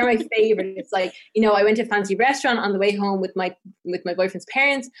 you know, they're my favorite. It's like, you know, I went to a fancy restaurant on the way home with my boyfriend's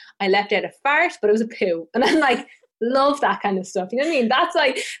parents. I left out a fart, but it was a poo. And I'm like, love that kind of stuff. You know what I mean? That's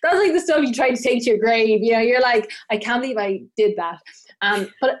like the stuff you try to take to your grave. You know, you're like, I can't believe I did that.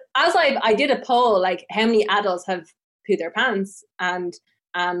 But as I did a poll, like how many adults have poo their pants, and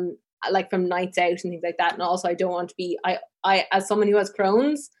like from nights out and things like that. And also, I don't want to be, I as someone who has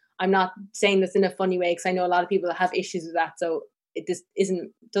Crohn's, I'm not saying this in a funny way, because I know a lot of people that have issues with that, so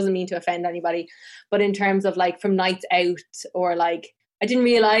doesn't mean to offend anybody. But in terms of like from nights out, or like I didn't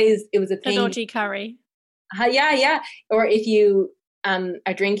realize it was a The thing. dodgy curry. Yeah. Or if you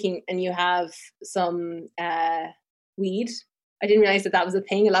are drinking and you have some weed. I didn't realize that was a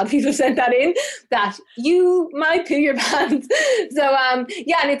thing. A lot of people sent that in, that you might poo your pants. So,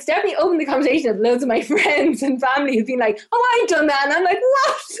 yeah, and it's definitely opened the conversation of loads of my friends and family who've been like, oh, I've done that. And I'm like,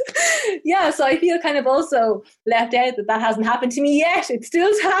 what? Yeah, so I feel kind of also left out that hasn't happened to me yet. It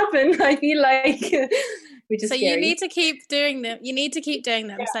still to happen. I feel like, which is so scary. You need to keep doing them. You need to keep doing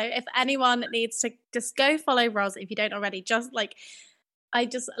them. Yeah. So if anyone needs to, just go follow Ros if you don't already. Just like, I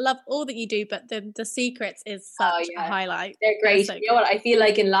just love all that you do, but the secrets is such a highlight. They're great. So you know what? I feel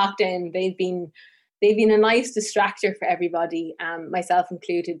like in lockdown they've been a nice distractor for everybody, myself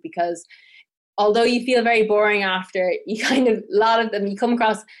included, because although you feel very boring after, you kind of, a lot of them, you come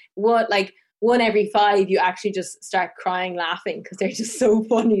across one every 5, you actually just start crying laughing because they're just so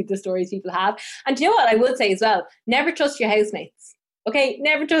funny, the stories people have. And you know what I would say as well? Never trust your housemates. Okay,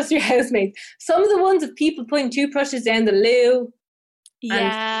 never trust your housemates. Some of the ones of people putting toothbrushes down the loo.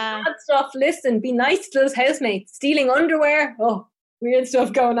 Yeah. And stuff. Listen, be nice to those housemates. Stealing underwear. Oh, weird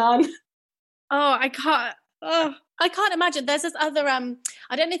stuff going on. Oh, I can't imagine. There's this other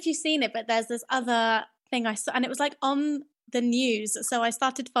I don't know if you've seen it, but there's this other thing I saw, and it was like on the news. So I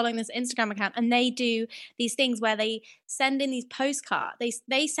started following this Instagram account, and they do these things where they send in these postcards.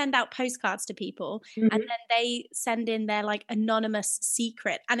 They send out postcards to people, and then they send in their like anonymous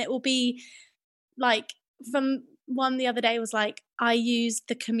secret, and it will be like, from one the other day was like, I used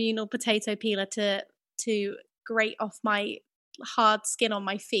the communal potato peeler to grate off my hard skin on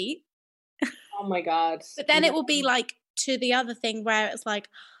my feet. Oh my God. But then it will be like to the other thing where it's like,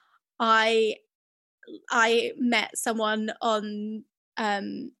 I met someone on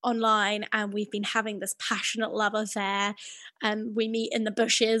online, and we've been having this passionate love affair, and we meet in the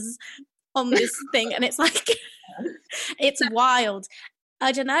bushes on this thing, and it's like it's wild.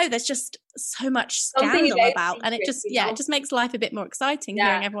 I don't know, there's just so much scandal about, and it just it just makes life a bit more exciting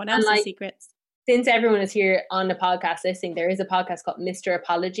hearing everyone else's secrets. Since everyone is here on the podcast listening, there is a podcast called Mr.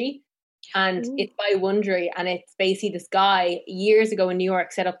 Apology, and it's by Wondery, and it's basically this guy years ago in New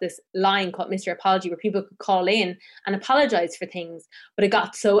York set up this line called Mr. Apology where people could call in and apologize for things, but it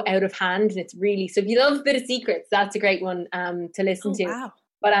got so out of hand, and it's really, so if you love a bit of secrets, that's a great one to listen to. Wow.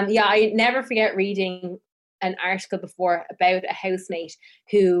 But I never forget reading an article before about a housemate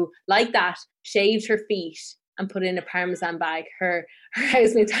who, like that, shaved her feet and put it in a Parmesan bag, her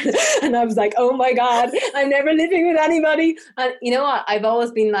housemate. And I was like, oh my God, I'm never living with anybody. And you know what? I've always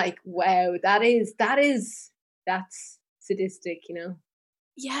been like, wow, that's sadistic, you know?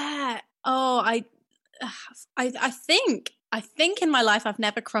 Yeah. Oh, I think in my life I've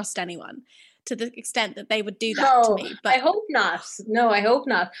never crossed anyone to the extent that they would do that to me. But I hope not. No, I hope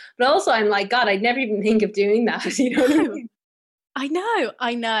not. But also I'm like, God, I'd never even think of doing that. You know what I mean?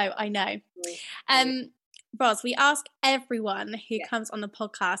 I know. Ros, we ask everyone who comes on the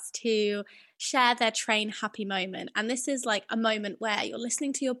podcast to share their train happy moment. And this is like a moment where you're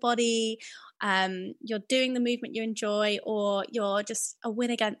listening to your body, you're doing the movement you enjoy, or you're just a win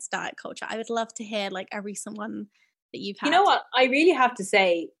against diet culture. I would love to hear like a recent one that you've had. You know what? I really have to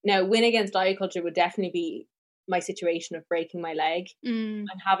say, now, win against diet culture would definitely be my situation of breaking my leg and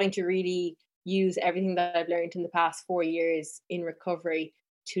having to really use everything that I've learned in the past 4 years in recovery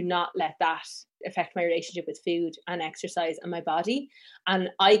to not let that affect my relationship with food and exercise and my body. And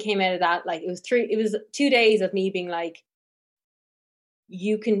I came out of that, like, it was 2 days of me being like,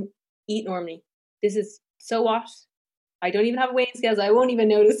 you can eat normally. This is so what? I don't even have weighing scales. I won't even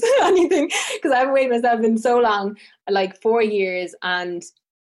notice anything because I haven't weighed myself in so long, like 4 years. And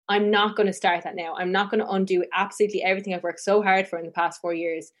I'm not going to start that now. I'm not going to undo absolutely everything I've worked so hard for in the past 4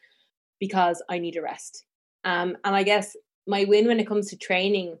 years because I need a rest. And I guess my win when it comes to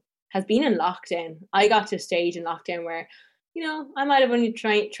training has been in lockdown. I got to a stage in lockdown where, you know, I might have only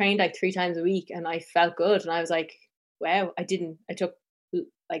trained like 3 times a week and I felt good. And I was like, wow, I took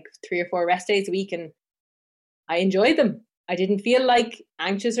like 3 or 4 rest days a week and I enjoyed them. I didn't feel like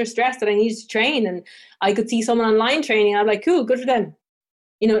anxious or stressed that I needed to train, and I could see someone online training. I'm like, cool, good for them.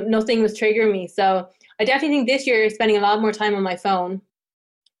 You know, nothing was triggering me. So I definitely think this year spending a lot more time on my phone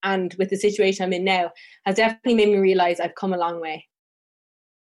and with the situation I'm in now has definitely made me realize I've come a long way.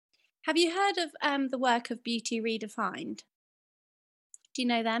 Have you heard of the work of Beauty Redefined? Do you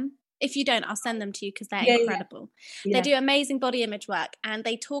know them? If you don't, I'll send them to you because they're incredible. Yeah. They do amazing body image work, and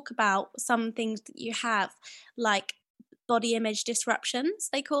they talk about some things that you have, like body image disruptions,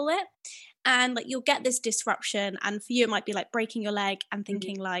 they call it. And like you'll get this disruption, and for you it might be like breaking your leg and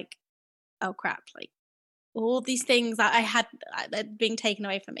thinking like, oh crap, like all these things that I had being taken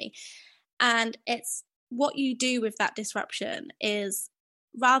away from me. And it's what you do with that disruption is,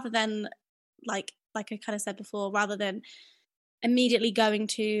 rather than like I kind of said before, rather than immediately going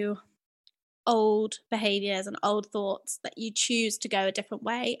to old behaviors and old thoughts, that you choose to go a different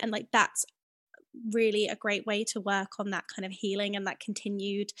way. And like that's really a great way to work on that kind of healing and that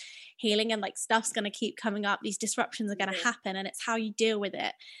continued healing. And like stuff's going to keep coming up, these disruptions are going to happen, and it's how you deal with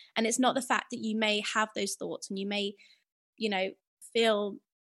it. And it's not the fact that you may have those thoughts and you may, you know, feel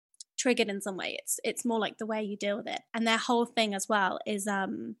triggered in some way. It's more like the way you deal with it. And their whole thing as well is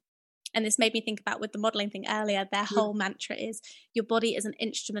and this made me think about with the modeling thing earlier, their whole mantra is your body is an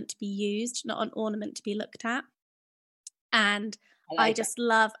instrument to be used, not an ornament to be looked at. And I just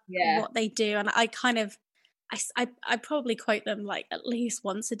love what they do. And I kind of, I probably quote them like at least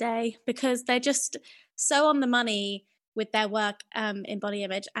once a day, because they're just so on the money with their work in body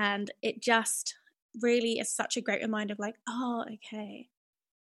image. And it just really is such a great reminder of like, oh, okay.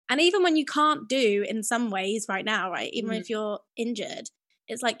 And even when you can't do in some ways right now, right? Even if you're injured,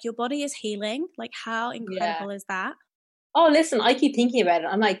 it's like your body is healing. Like how incredible is that? Oh, listen, I keep thinking about it.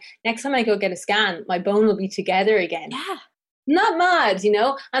 I'm like, next time I go get a scan, my bone will be together again. Yeah. Not mad, you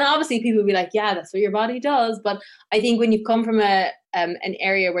know? And obviously people will be like, yeah, that's what your body does. But I think when you've come from an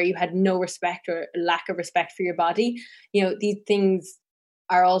area where you had no respect or lack of respect for your body, you know, these things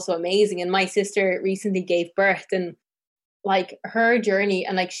are also amazing. And my sister recently gave birth, and like her journey,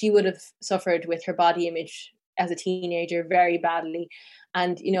 and like she would have suffered with her body image as a teenager very badly.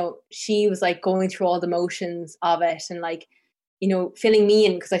 And, you know, she was like going through all the motions of it and like, you know, filling me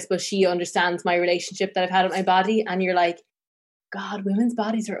in, because I suppose she understands my relationship that I've had with my body. And you're like, God, women's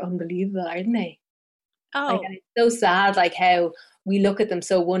bodies are unbelievable, aren't they? Oh, like, it's so sad, like how we look at them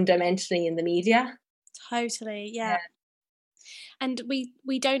so one-dimensionally in the media. Totally, yeah. And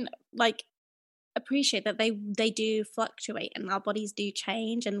we don't like appreciate that they do fluctuate and our bodies do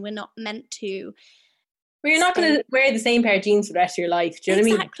change, and we're not meant to. Well, you're not going to wear the same pair of jeans for the rest of your life. Do you know what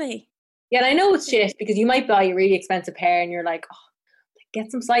I mean? Exactly. Yeah, and I know it's shit, because you might buy a really expensive pair and you're like, oh, get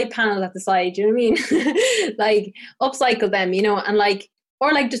some side panels at the side, do you know what I mean? Like, upcycle them, you know, and like,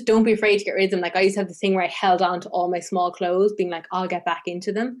 or like, just don't be afraid to get rid of them. Like, I used to have the thing where I held on to all my small clothes, being like, I'll get back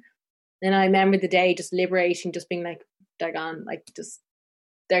into them. And I remember the day just liberating, just being like, they're gone. Like, just,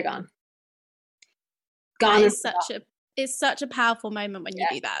 they're gone. Gone. It's such a powerful moment when you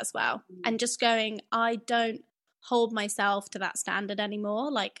do that as well. And just going, I don't hold myself to that standard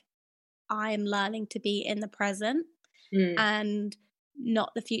anymore. Like, I am learning to be in the present and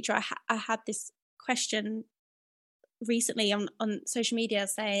not the future. I had this question recently on social media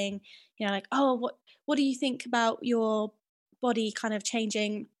saying, you know, like, oh, what do you think about your body kind of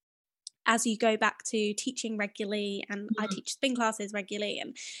changing as you go back to teaching regularly? And I teach spin classes regularly,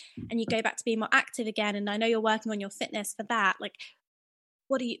 and you go back to being more active again, and I know you're working on your fitness for that. Like,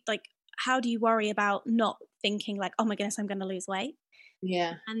 what do you like, how do you worry about not thinking like, oh my goodness, I'm going to lose weight?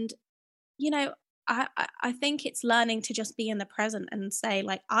 Yeah. And you know, I think it's learning to just be in the present and say,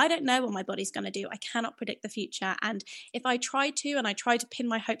 like, I don't know what my body's going to do. I cannot predict the future. And if I try to pin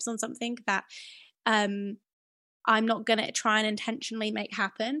my hopes on something that I'm not going to try and intentionally make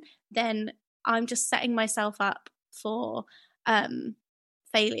happen, then I'm just setting myself up for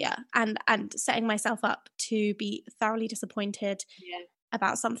failure and setting myself up to be thoroughly disappointed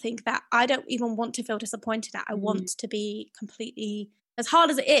about something that I don't even want to feel disappointed at. I want to be completely, as hard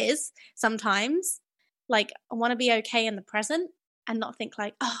as it is sometimes, like, I want to be okay in the present and not think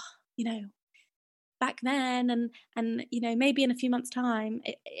like, oh, you know, back then and you know, maybe in a few months' time.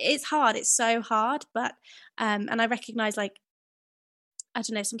 It's hard. It's so hard. But and I recognize, like, I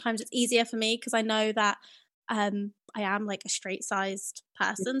don't know, sometimes it's easier for me because I know that I am like a straight-sized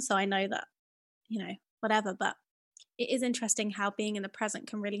person, so I know that, you know, whatever. But it is interesting how being in the present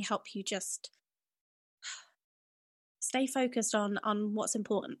can really help you just stay focused on what's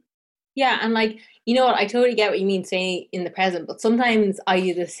important. Yeah, and like, you know what, I totally get what you mean saying in the present, but sometimes I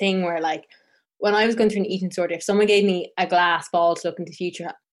do this thing where, like, when I was going through an eating disorder, if someone gave me a glass ball to look into the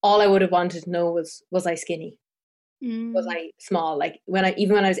future, all I would have wanted to know was I skinny? Was I small? Like,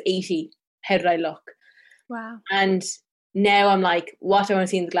 even when I was 80, how did I look? Wow. And now I'm like, what do I want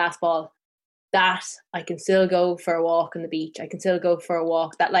to see in the glass ball? That I can still go for a walk on the beach. I can still go for a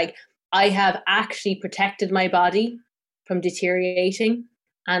walk. That, like, I have actually protected my body from deteriorating.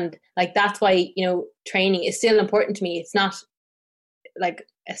 And like, that's why, you know, training is still important to me. It's not like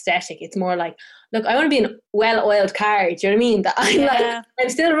aesthetic. It's more like, look, I want to be in a well-oiled car. Do you know what I mean? That I'm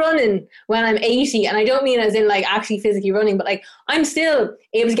still running when I'm 80. And I don't mean as in like actually physically running, but like, I'm still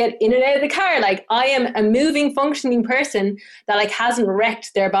able to get in and out of the car. Like, I am a moving, functioning person that like hasn't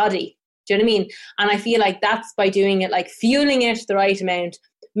wrecked their body. Do you know what I mean? And I feel like that's by doing it, like fueling it the right amount,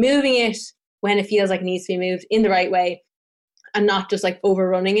 moving it when it feels like it needs to be moved in the right way and not just like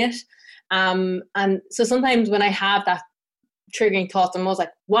overrunning it. And so sometimes when I have that triggering thoughts, I'm always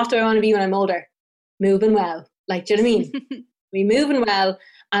like, what do I want to be when I'm older? Moving well. Like, do you know what I mean? We moving well,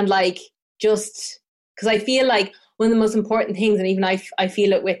 and like, just because I feel like one of the most important things, and even I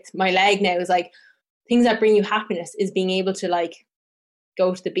feel it with my leg now, is like things that bring you happiness is being able to like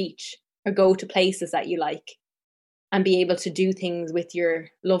go to the beach or go to places that you like and be able to do things with your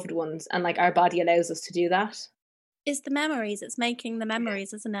loved ones. And like our body allows us to do that. It's the memories. It's making the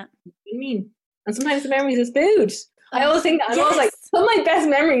memories, isn't it? I mean, and sometimes the memories is food. I always think that. I'm always like, some of my best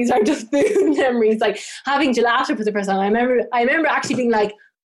memories are just food memories, like having gelato for the first time. I remember actually being like,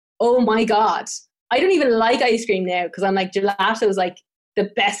 oh my God, I don't even like ice cream now, because I'm like, gelato is like the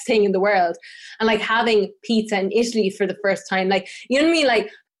best thing in the world. And like having pizza in Italy for the first time, like, you know what I mean?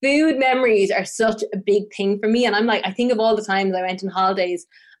 Like food memories are such a big thing for me. And I'm like, I think of all the times I went on holidays,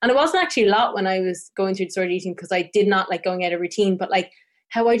 and it wasn't actually a lot when I was going through disordered eating, because I did not like going out of routine, but like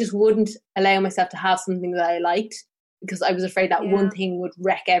how I just wouldn't allow myself to have something that I liked, because I was afraid that one thing would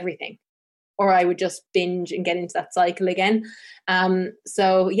wreck everything, or I would just binge and get into that cycle again.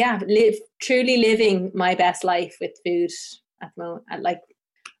 So yeah, truly living my best life with food at the moment. And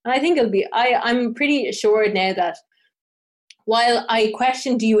I think I'm pretty assured now that while I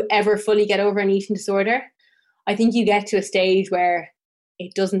question, do you ever fully get over an eating disorder? I think you get to a stage where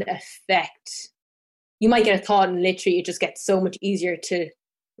it doesn't affect, you might get a thought and literally it just gets so much easier to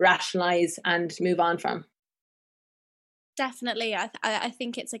rationalize and move on from. Definitely. I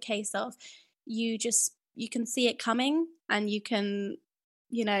think it's a case of you can see it coming, and you can,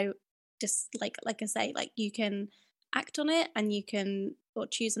 just like I say, like you can act on it, and you can or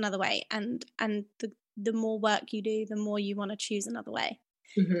choose another way. And the more work you do, the more you want to choose another way.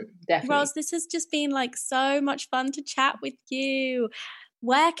 Mm-hmm, definitely. Roz, this has just been like so much fun to chat with you.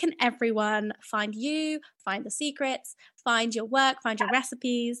 Where can everyone find you, find the secrets, find your work, find your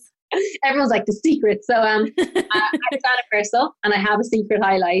recipes? Everyone's like, the secret. So I'm Alexandra Purcell, and I have a secret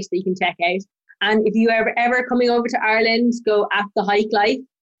highlight that you can check out. And if you are ever coming over to Ireland, go at The Hike Life.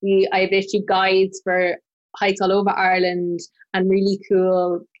 I have literally guides for hikes all over Ireland and really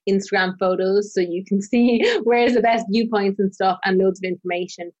cool Instagram photos, so you can see where's the best viewpoints and stuff, and loads of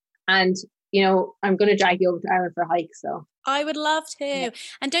information. And I'm going to drag you over to Ireland for a hike. So I would love to. Yeah.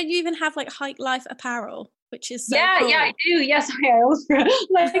 And don't you even have like Hike Life apparel, which is so cool? Yeah, I do. Yes, I always forgot.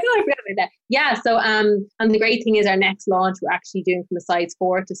 I forgot about that. Yeah. So and the great thing is our next launch we're actually doing from a size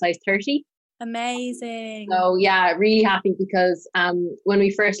 4 to size 30. Amazing. So yeah, really happy, because when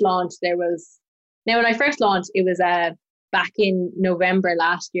we first launched, it was back in November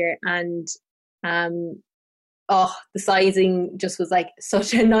last year, and the sizing just was like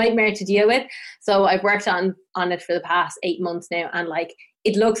such a nightmare to deal with. So I've worked on it for the past 8 months now, and like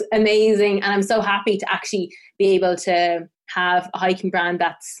it looks amazing, and I'm so happy to actually be able to have a hiking brand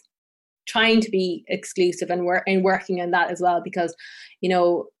that's trying to be exclusive and working on that as well, because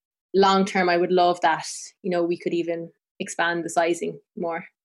long term I would love that we could even expand the sizing more.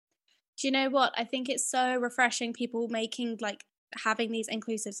 Do you know what? I think it's so refreshing, people having these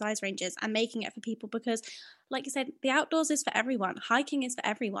inclusive size ranges and making it for people, because like you said, the outdoors is for everyone. Hiking is for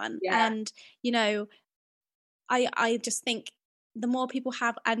everyone. Yeah. And, I just think the more people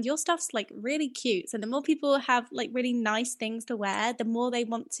have, and your stuff's like really cute, so the more people have like really nice things to wear, the more they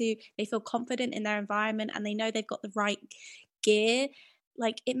feel confident in their environment, and they know they've got the right gear.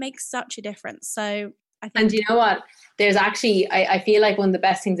 Like it makes such a difference. So I think, and you know what? There's actually, I feel like one of the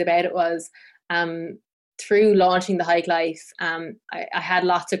best things about it was through launching the Hike Life, I had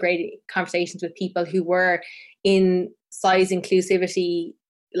lots of great conversations with people who were in size inclusivity,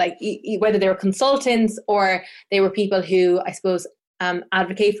 like whether they were consultants or they were people who I suppose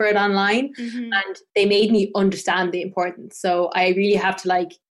advocate for it online, and they made me understand the importance. So I really have to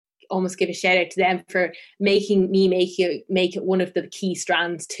almost give a shout out to them for making me make it one of the key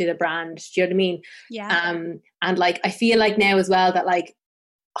strands to the brand. Do you know what I mean? Yeah. And I feel like now as well that I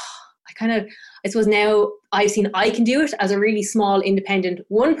suppose now I've seen I can do it as a really small independent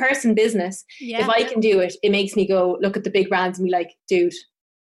one person business. Yeah. If I can do it, it makes me go look at the big brands and be like, dude,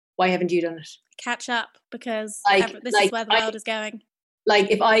 why haven't you done it? Catch up, because this is where the world is going.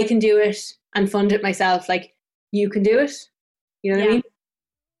 Like if I can do it and fund it myself, you can do it. You know what I mean?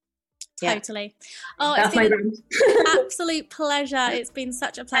 Totally. Yeah. Oh, that's my brand. Absolute pleasure. It's been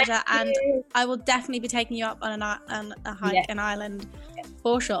such a pleasure, and I will definitely be taking you up on a hike in Ireland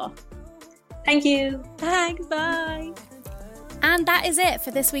for sure. Thank you. Thanks. Bye. And that is it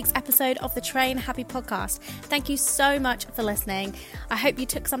for this week's episode of the Train Happy podcast. Thank you so much for listening. I hope you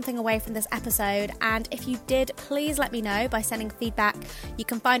took something away from this episode. And if you did, please let me know by sending feedback. You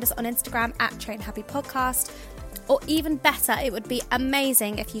can find us on Instagram at Train Happy Podcast. Or even better, it would be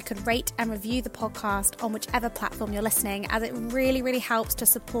amazing if you could rate and review the podcast on whichever platform you're listening, as it really, really helps to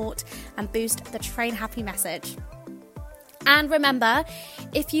support and boost the Train Happy message. And remember,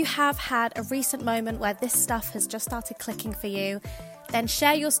 if you have had a recent moment where this stuff has just started clicking for you, then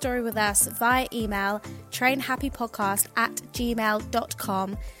share your story with us via email,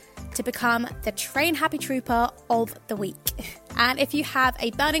 trainhappypodcast@gmail.com, to become the Train Happy Trooper of the week. And if you have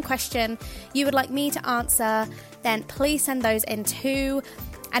a burning question you would like me to answer, then please send those in too,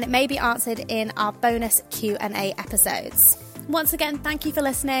 and it may be answered in our bonus Q&A episodes. Once again, thank you for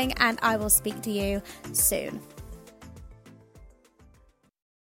listening, and I will speak to you soon.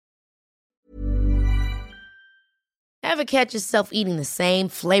 Ever catch yourself eating the same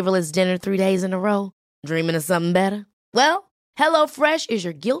flavorless dinner 3 days in a row? Dreaming of something better? Well, HelloFresh is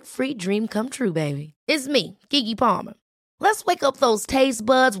your guilt-free dream come true, baby. It's me, Keke Palmer. Let's wake up those taste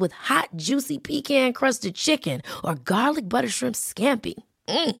buds with hot, juicy pecan-crusted chicken or garlic butter shrimp scampi.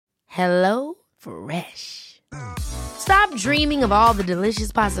 Hello Fresh. Stop dreaming of all the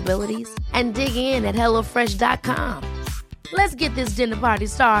delicious possibilities and dig in at HelloFresh.com. Let's get this dinner party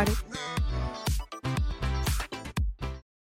started.